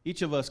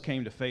 Each of us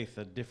came to faith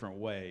a different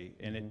way,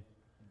 and in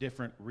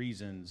different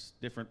reasons,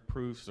 different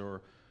proofs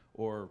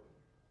or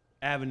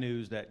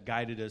avenues that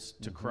guided us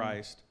to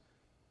Christ.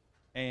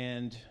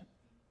 And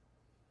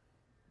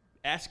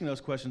asking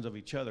those questions of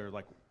each other,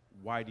 like,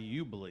 why do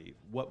you believe?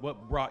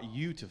 What brought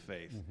you to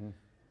faith?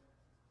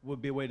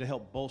 Would be a way to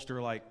help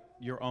bolster like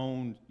your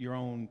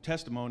own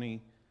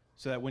testimony,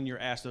 so that when you're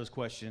asked those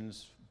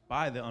questions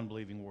by the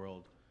unbelieving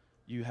world,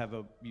 you have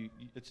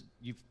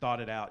you've thought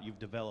it out, you've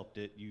developed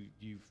it,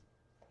 you've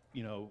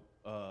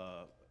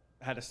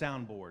had a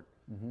soundboard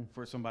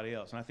for somebody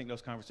else. And I think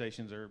those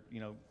conversations are, you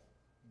know,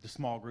 the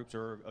small groups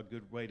are a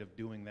good way of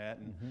doing that.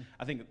 And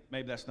I think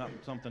maybe that's not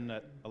something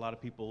that a lot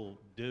of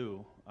people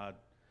do.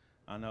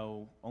 I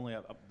know only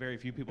a very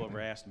few people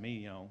ever asked me,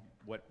 you know,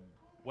 what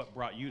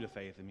brought you to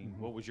faith? I mean,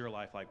 what was your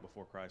life like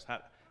before Christ?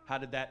 How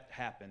did that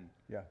happen?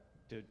 Yeah.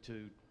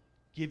 To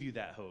give you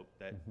that hope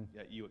that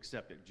you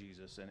accepted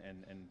Jesus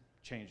and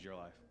changed your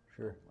life.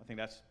 Sure. I think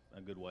that's a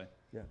good way.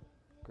 Yeah,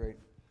 great.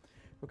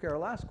 Okay, our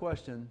last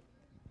question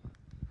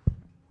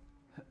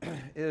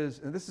is,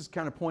 and this is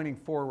kind of pointing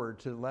forward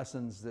to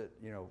lessons that,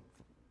 you know,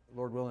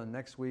 Lord willing,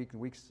 next week,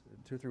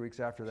 2 or 3 weeks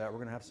after that, we're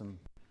going to have some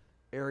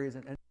areas,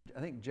 and I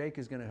think Jake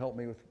is going to help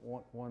me with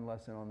one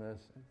lesson on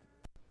this. I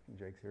think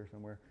Jake's here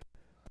somewhere.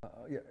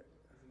 Yeah,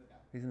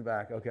 he's in the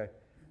back. Okay.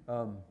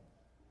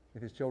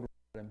 If his children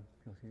let him,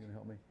 he's going to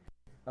help me.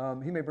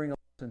 He may bring a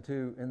lesson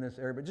too in this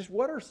area, but just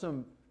what are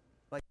some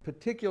like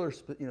particular,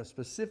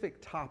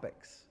 specific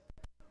topics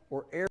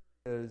or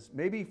areas,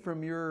 maybe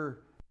from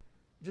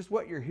just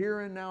what you're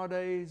hearing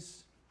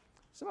nowadays?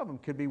 Some of them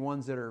could be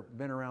ones that are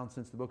been around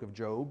since the book of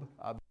Job.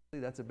 Obviously,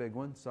 that's a big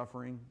one.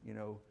 Suffering,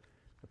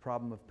 the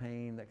problem of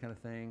pain, that kind of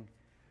thing.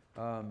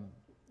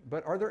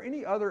 But are there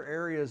any other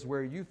areas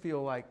where you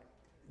feel like,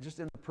 just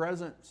in the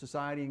present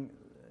society,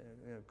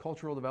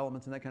 cultural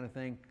developments and that kind of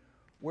thing,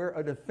 where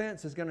a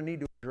defense is going to need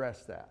to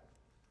address that?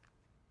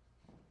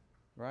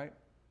 Right?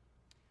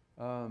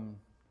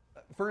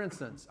 For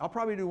instance, I'll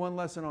probably do one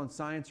lesson on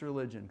science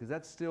religion, because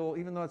that's still,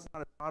 even though it's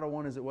not as hot a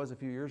one as it was a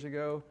few years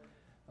ago,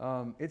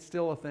 it's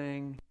still a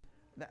thing.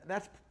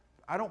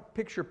 I don't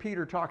picture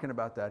Peter talking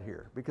about that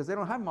here, because they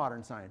don't have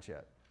modern science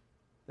yet.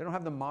 They don't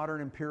have the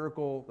modern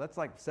empirical, that's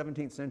like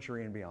 17th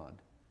century and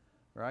beyond,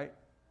 right?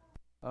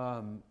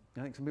 I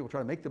think some people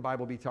try to make the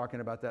Bible be talking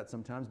about that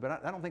sometimes,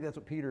 but I don't think that's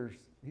what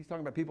he's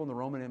talking about people in the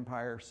Roman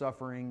Empire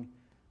suffering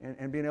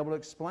and being able to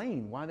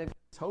explain why they've got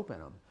this hope in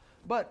them.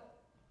 But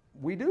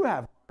we do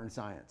have modern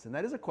science, and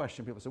that is a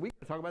question people say, we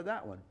can talk about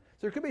that one.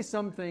 So there could be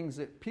some things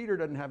that Peter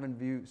doesn't have in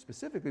view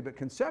specifically, but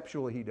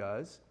conceptually he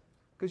does,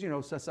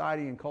 because,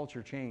 society and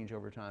culture change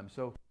over time.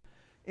 So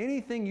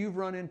anything you've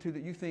run into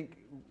that you think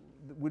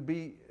would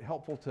be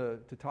helpful to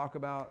talk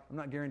about? I'm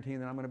not guaranteeing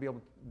that I'm going to be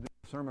able to do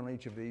a sermon on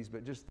each of these,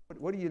 but just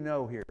what do you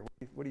know here?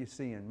 What are you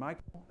seeing?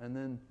 Michael, and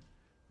then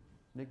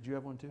Nick, do you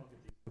have one too?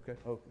 Okay.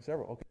 Oh,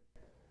 several. Okay.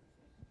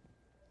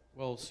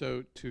 Well,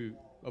 so to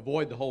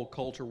avoid the whole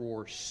culture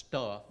war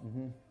stuff,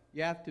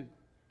 you have to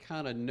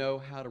kind of know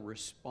how to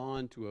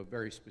respond to a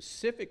very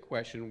specific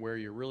question where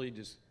you're really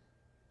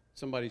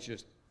somebody's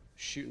just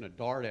shooting a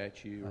dart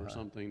at you or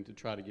something to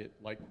try to get,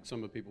 like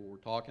some of the people were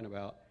talking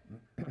about.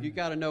 You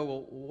got to know,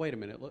 well, wait a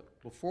minute,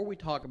 look, before we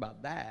talk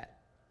about that,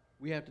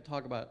 we have to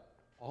talk about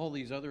all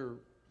these other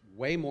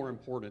way more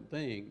important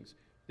things.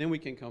 Then we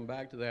can come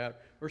back to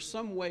that, or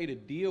some way to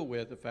deal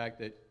with the fact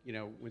that,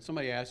 when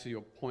somebody asks you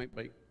a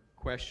point-blank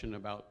question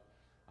about,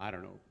 I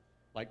don't know,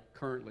 like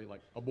currently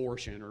like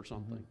abortion or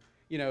something,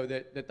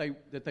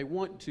 that they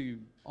want to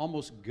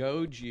almost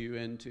goad you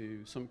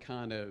into some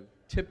kind of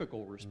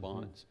typical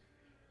response.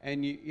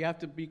 And you have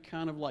to be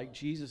kind of like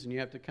Jesus, and you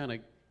have to kind of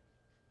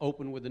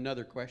open with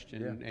another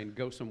question and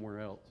go somewhere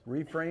else.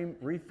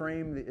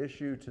 Reframe the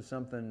issue to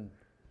something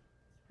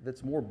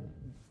that's more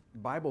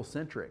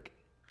Bible-centric.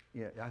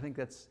 Yeah, I think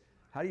that's,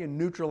 how do you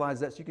neutralize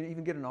that so you can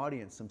even get an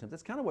audience sometimes?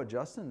 That's kind of what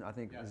Justin, I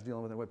think, is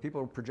dealing with. What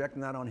people are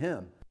projecting that on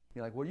him.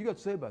 You're like, what do you got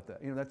to say about that?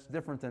 That's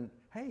different than,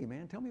 hey,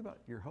 man, tell me about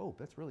your hope.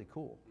 That's really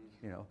cool.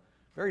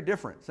 Very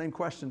different. Same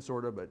question,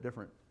 sort of, but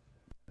different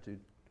attitude.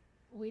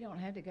 We don't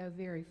have to go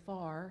very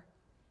far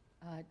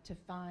to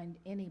find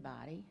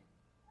anybody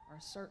or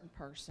a certain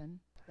person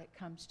that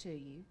comes to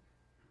you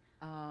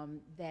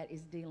that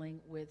is dealing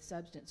with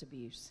substance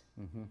abuse.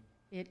 Mm-hmm.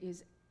 It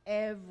is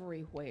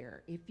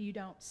everywhere. If you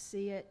don't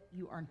see it,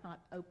 you are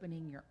not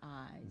opening your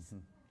eyes. Mm-hmm.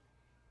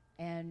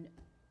 And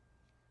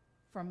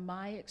from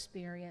my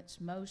experience,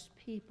 most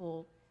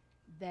people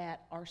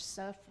that are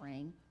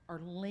suffering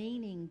are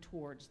leaning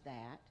towards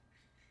that.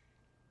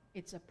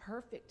 It's a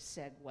perfect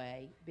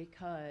segue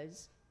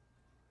because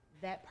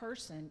that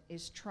person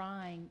is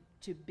trying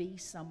to be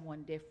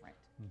someone different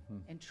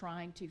and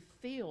trying to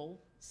feel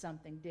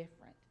something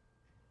different.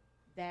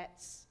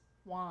 That's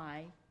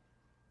why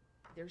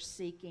they're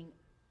seeking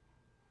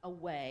a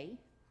way,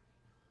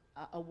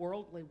 a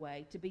worldly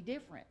way, to be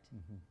different.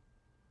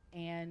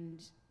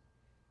 And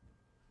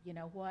you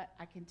know what?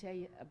 I can tell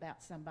you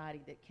about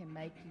somebody that can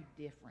make you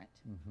different.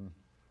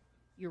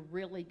 You're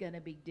really going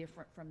to be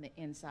different from the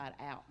inside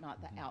out,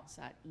 not the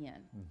outside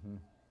in.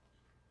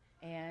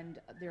 And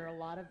there are a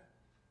lot of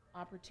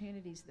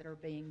opportunities that are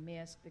being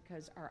missed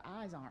because our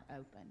eyes aren't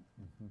open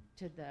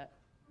to the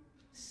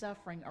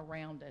suffering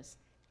around us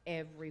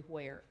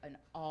everywhere in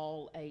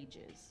all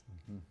ages.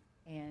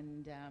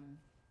 And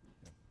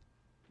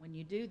when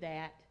you do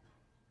that,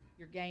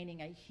 you're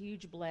gaining a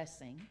huge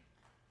blessing.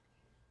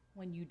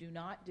 When you do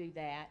not do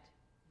that,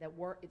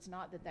 it's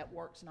not that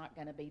work's not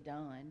going to be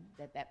done,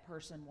 that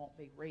person won't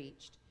be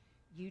reached.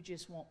 You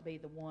just won't be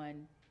the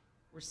one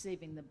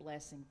receiving the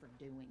blessing for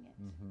doing it.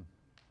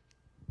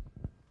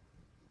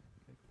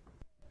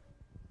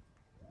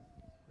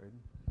 Braden?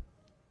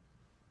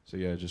 So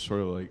yeah, just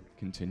sort of like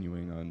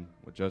continuing on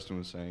what Justin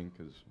was saying,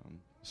 because I'm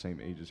the same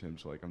age as him,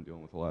 so like I'm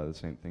dealing with a lot of the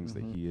same things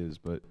that he is.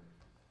 But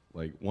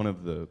like one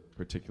of the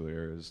particular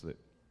areas that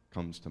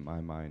comes to my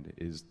mind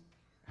is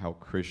how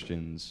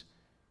Christians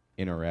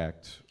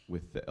interact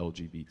with the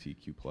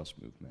LGBTQ plus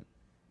movement,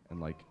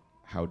 and like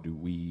how do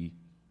we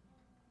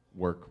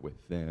work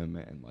with them,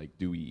 and like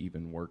do we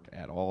even work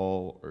at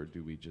all, or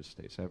do we just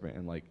stay separate?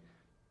 And like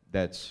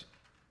that's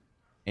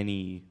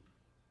any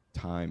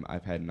time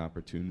I've had an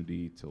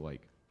opportunity to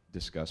like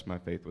discuss my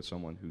faith with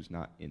someone who's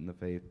not in the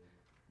faith,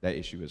 that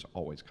issue has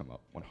always come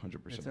up 100% of the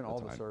time. It's in all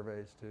the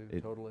surveys too,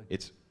 totally.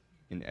 It's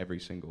in every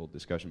single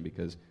discussion,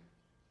 because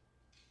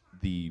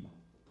the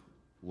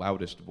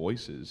loudest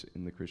voices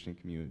in the Christian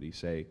community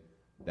say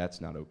that's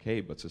not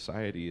okay, but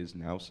society is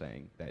now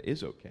saying that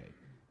is okay.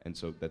 And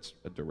so that's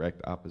a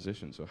direct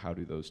opposition. So how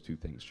do those two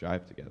things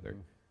jive together?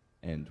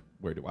 And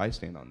where do I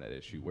stand on that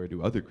issue? Where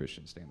do other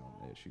Christians stand on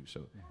that issue?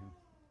 So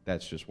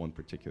that's just one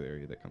particular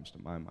area that comes to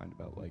my mind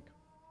about like,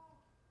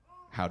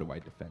 how do I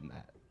defend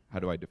that? How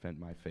do I defend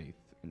my faith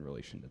in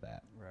relation to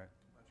that? Right.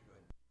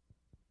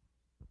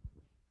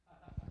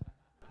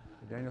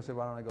 Daniel said,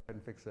 why don't I go ahead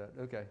and fix that?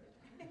 Okay.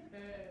 Yeah.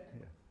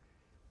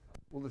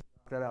 We'll just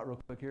knock that out real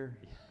quick here,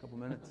 a couple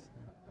minutes.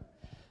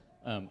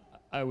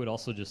 I would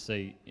also just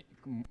say,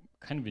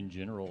 kind of in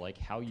general, like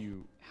how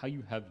you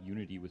have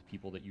unity with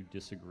people that you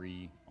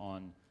disagree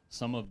on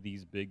some of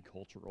these big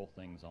cultural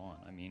things on.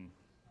 I mean,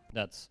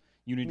 that's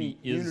unity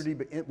unity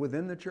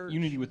within the church?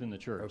 Unity within the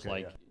church. Okay,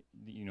 like,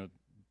 you know,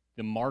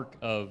 the mark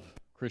of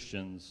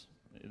Christians,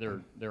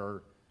 there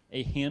are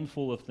a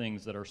handful of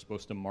things that are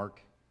supposed to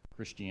mark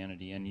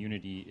Christianity, and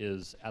unity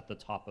is at the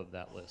top of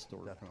that list,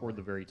 or toward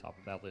the very top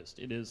of that list.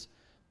 It is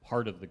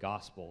part of the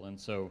gospel. And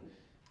so,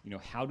 you know,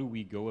 how do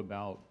we go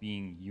about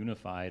being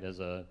unified as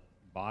a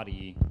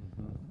body,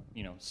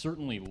 you know,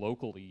 certainly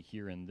locally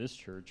here in this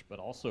church, but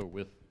also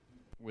with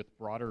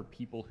broader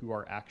people who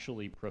are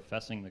actually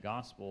professing the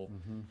gospel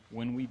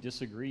when we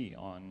disagree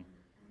on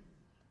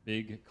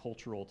big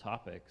cultural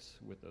topics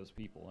with those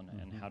people,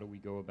 and how do we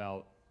go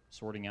about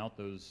sorting out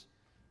those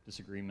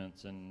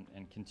disagreements and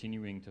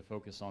continuing to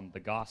focus on the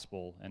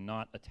gospel and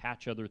not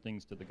attach other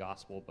things to the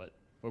gospel, but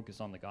focus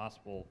on the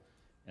gospel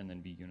and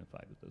then be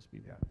unified with those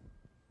people. Yeah.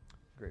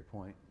 Great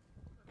point.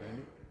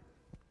 Randy?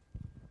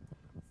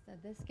 So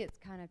this gets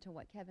kind of to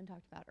what Kevin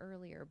talked about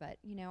earlier, but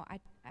you know,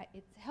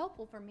 it's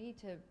helpful for me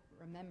to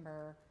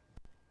remember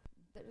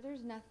that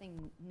there's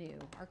nothing new.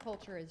 Our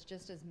culture is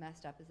just as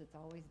messed up as it's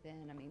always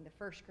been. I mean, the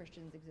first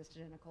Christians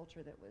existed in a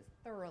culture that was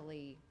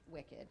thoroughly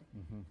wicked.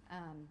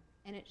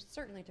 And it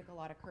certainly took a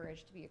lot of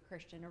courage to be a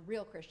Christian, a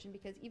real Christian,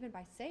 because even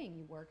by saying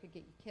you were could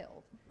get you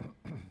killed.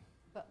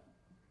 But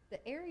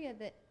the area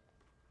that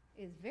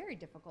is very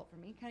difficult for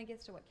me kind of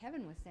gets to what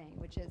Kevin was saying,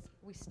 which is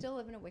we still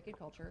live in a wicked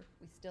culture.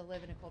 We still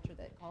live in a culture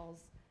that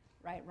calls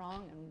right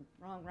wrong and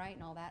wrong right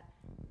and all that.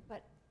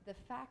 But the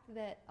fact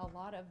that a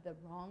lot of the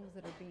wrongs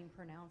that are being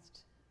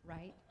pronounced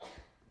right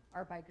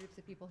are by groups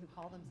of people who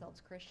call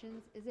themselves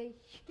Christians is a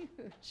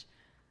huge,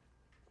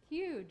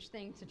 huge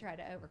thing to try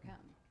to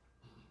overcome.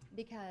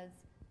 Because,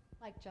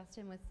 like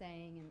Justin was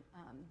saying,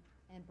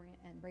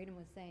 and Braden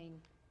was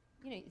saying,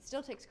 it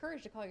still takes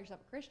courage to call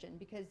yourself a Christian,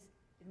 because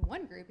in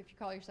one group, if you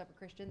call yourself a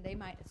Christian, they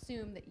might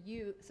assume that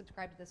you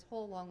subscribe to this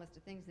whole long list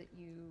of things that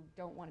you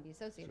don't want to be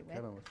associated with.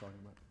 Kevin was talking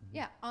about.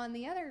 Yeah. On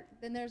the other,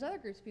 then there's other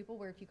groups of people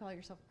where if you call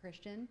yourself a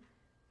Christian,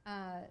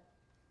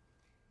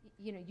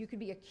 you could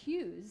be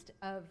accused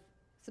of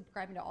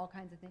subscribing to all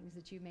kinds of things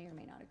that you may or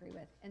may not agree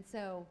with. And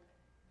so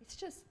it's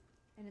just,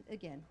 and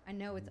again, I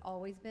know it's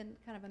always been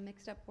kind of a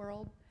mixed up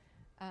world,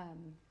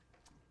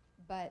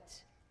 but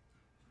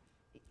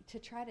to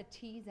try to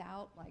tease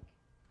out like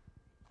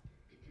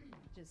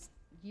just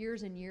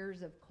years and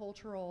years of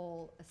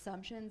cultural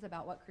assumptions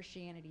about what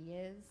Christianity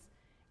is,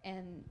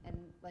 and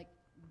like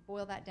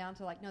boil that down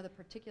to like, no, the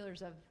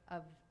particulars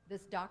of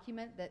this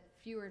document that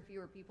fewer and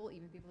fewer people,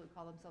 even people who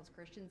call themselves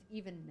Christians,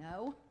 even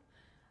know,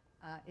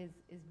 is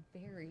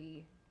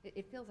very,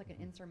 it feels like an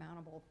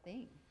insurmountable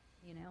thing,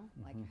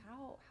 Like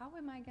how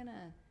am I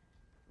gonna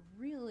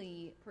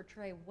really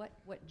portray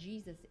what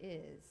Jesus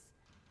is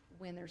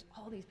when there's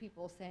all these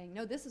people saying,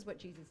 no, this is what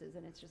Jesus is,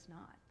 and it's just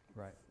not.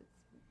 Right.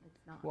 It's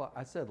not. Well,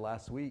 I said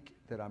last week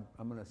that I'm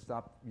going to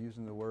stop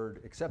using the word,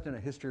 except in a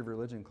history of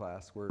religion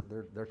class where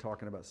they're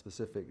talking about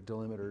specific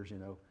delimiters,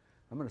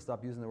 I'm going to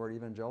stop using the word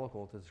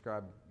evangelical to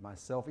describe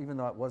myself, even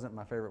though it wasn't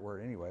my favorite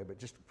word anyway, but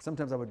just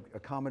sometimes I would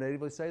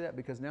accommodatively say that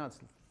because now it's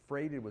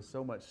freighted with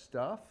so much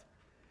stuff.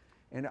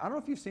 And I don't know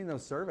if you've seen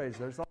those surveys.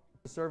 There's all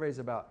surveys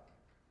about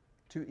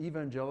to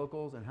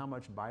evangelicals and how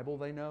much Bible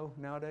they know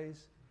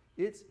nowadays.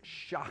 It's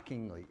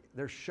shockingly,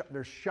 there's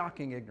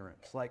shocking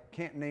ignorance. Like,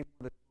 can't name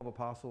the 12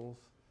 apostles.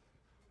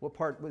 What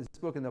part was this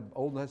book in the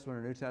Old Testament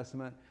or New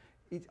Testament?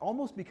 It's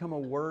almost become a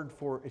word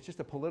for, it's just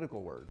a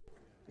political word.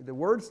 The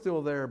word's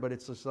still there, but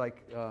it's just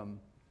like,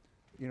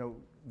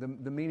 the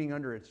meaning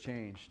under it's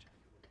changed.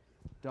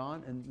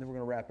 Don, and then we're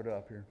going to wrap it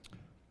up here.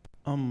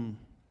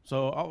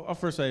 So I'll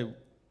first say,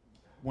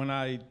 when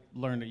I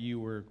learned that you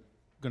were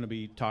going to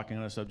be talking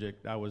on a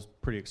subject, I was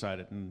pretty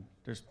excited, and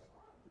there's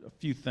a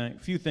few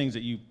things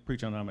that you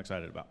preach on that I'm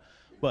excited about.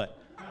 But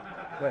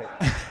wait,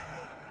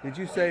 did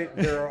you say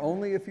there are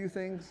only a few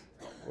things?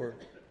 Or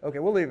okay,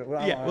 we'll leave it.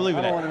 We'll leave it.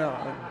 I don't want to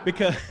know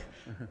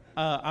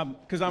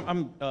because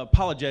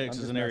apologetics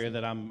is an area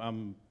that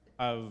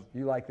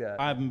you like that?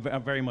 I'm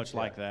very much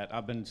like that.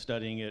 I've been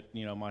studying it,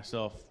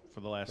 myself for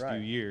the last few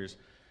years,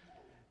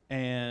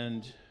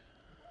 and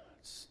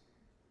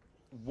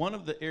one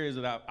of the areas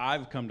that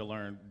I've come to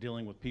learn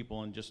dealing with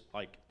people and just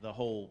like the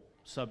whole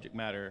subject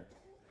matter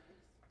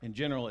in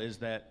general is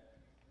that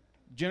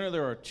generally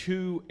there are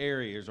two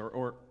areas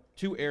or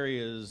two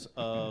areas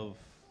of,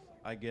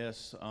 I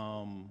guess,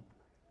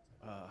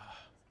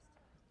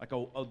 like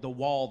the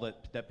wall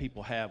that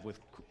people have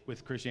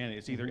with Christianity.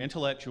 It's either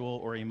intellectual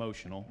or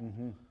emotional.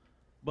 Mm-hmm.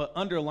 But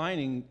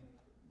underlining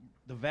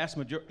the vast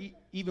majority,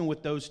 even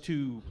with those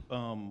two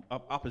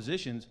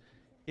oppositions,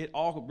 it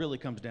all really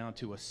comes down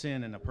to a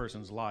sin in a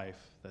person's life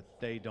that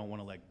they don't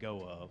want to let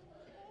go of.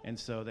 And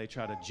so they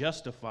try to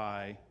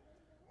justify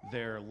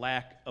their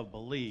lack of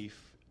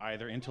belief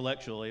either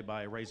intellectually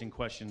by raising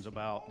questions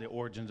about the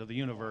origins of the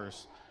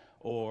universe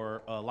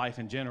or life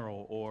in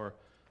general, or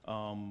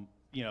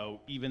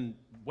even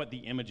what the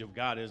image of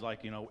God is like.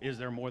 Is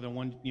there more than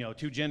one,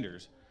 two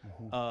genders?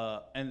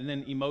 Mm-hmm. And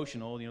then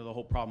emotional, the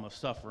whole problem of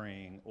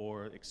suffering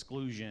or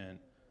exclusion.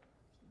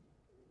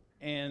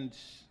 And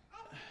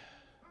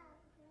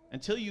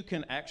until you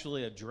can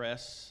actually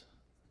address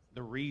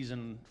the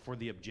reason for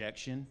the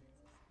objection,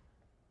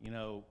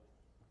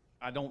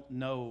 I don't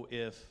know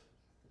if,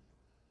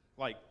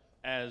 like,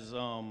 as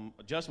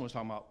Justin was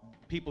talking about,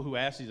 people who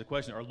ask these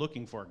questions are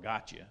looking for a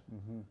gotcha.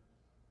 Mm-hmm.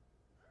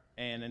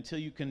 And until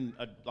you can,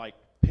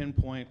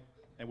 pinpoint,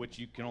 and which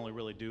you can only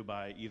really do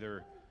by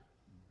either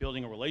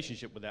building a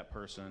relationship with that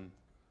person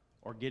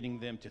or getting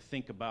them to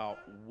think about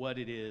what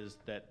it is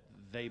that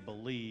they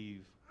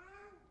believe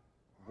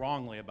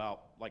wrongly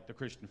about, like, the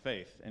Christian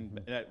faith. And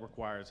mm-hmm. that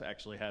requires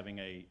actually having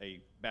a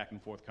back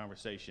and forth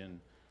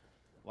conversation,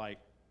 like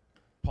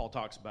Paul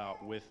talks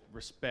about, with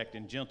respect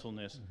and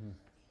gentleness. Mm-hmm.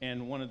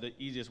 And one of the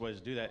easiest ways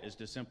to do that is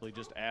to simply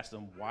just ask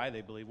them why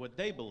they believe what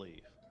they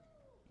believe.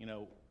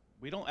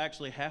 We don't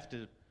actually have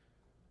to,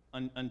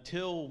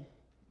 until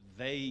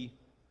they,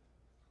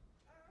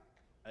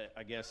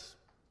 I guess,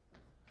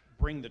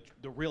 bring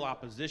the real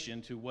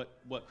opposition to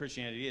what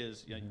Christianity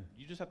is, mm-hmm.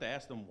 You just have to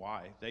ask them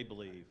why they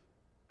believe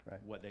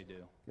what they do.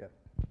 Yeah.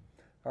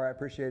 All right,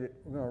 appreciate it.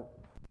 We're going to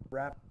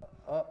wrap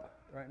up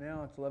right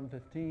now. It's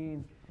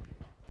 11:15.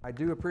 I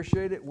do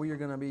appreciate it. We are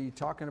going to be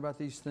talking about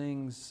these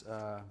things,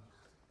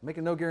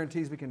 making no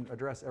guarantees we can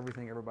address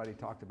everything everybody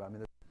talked about. I mean,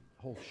 there's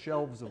whole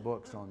shelves of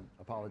books on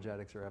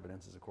apologetics or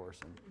evidences, of course,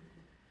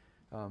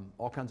 and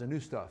all kinds of new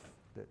stuff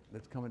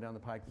that's coming down the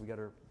pike that we got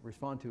to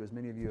respond to, as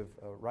many of you have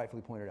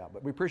rightfully pointed out.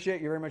 But we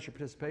appreciate you very much your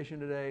participation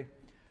today.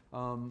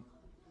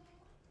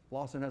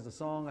 Lawson has a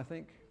song, I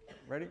think,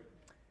 ready?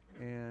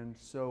 And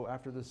so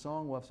after this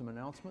song, we'll have some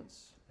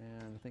announcements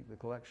and I think the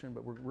collection.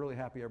 But we're really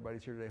happy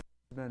everybody's here today.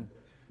 It's been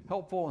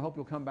helpful, and hope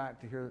you'll come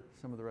back to hear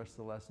some of the rest of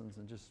the lessons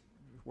and just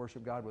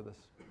worship God with us.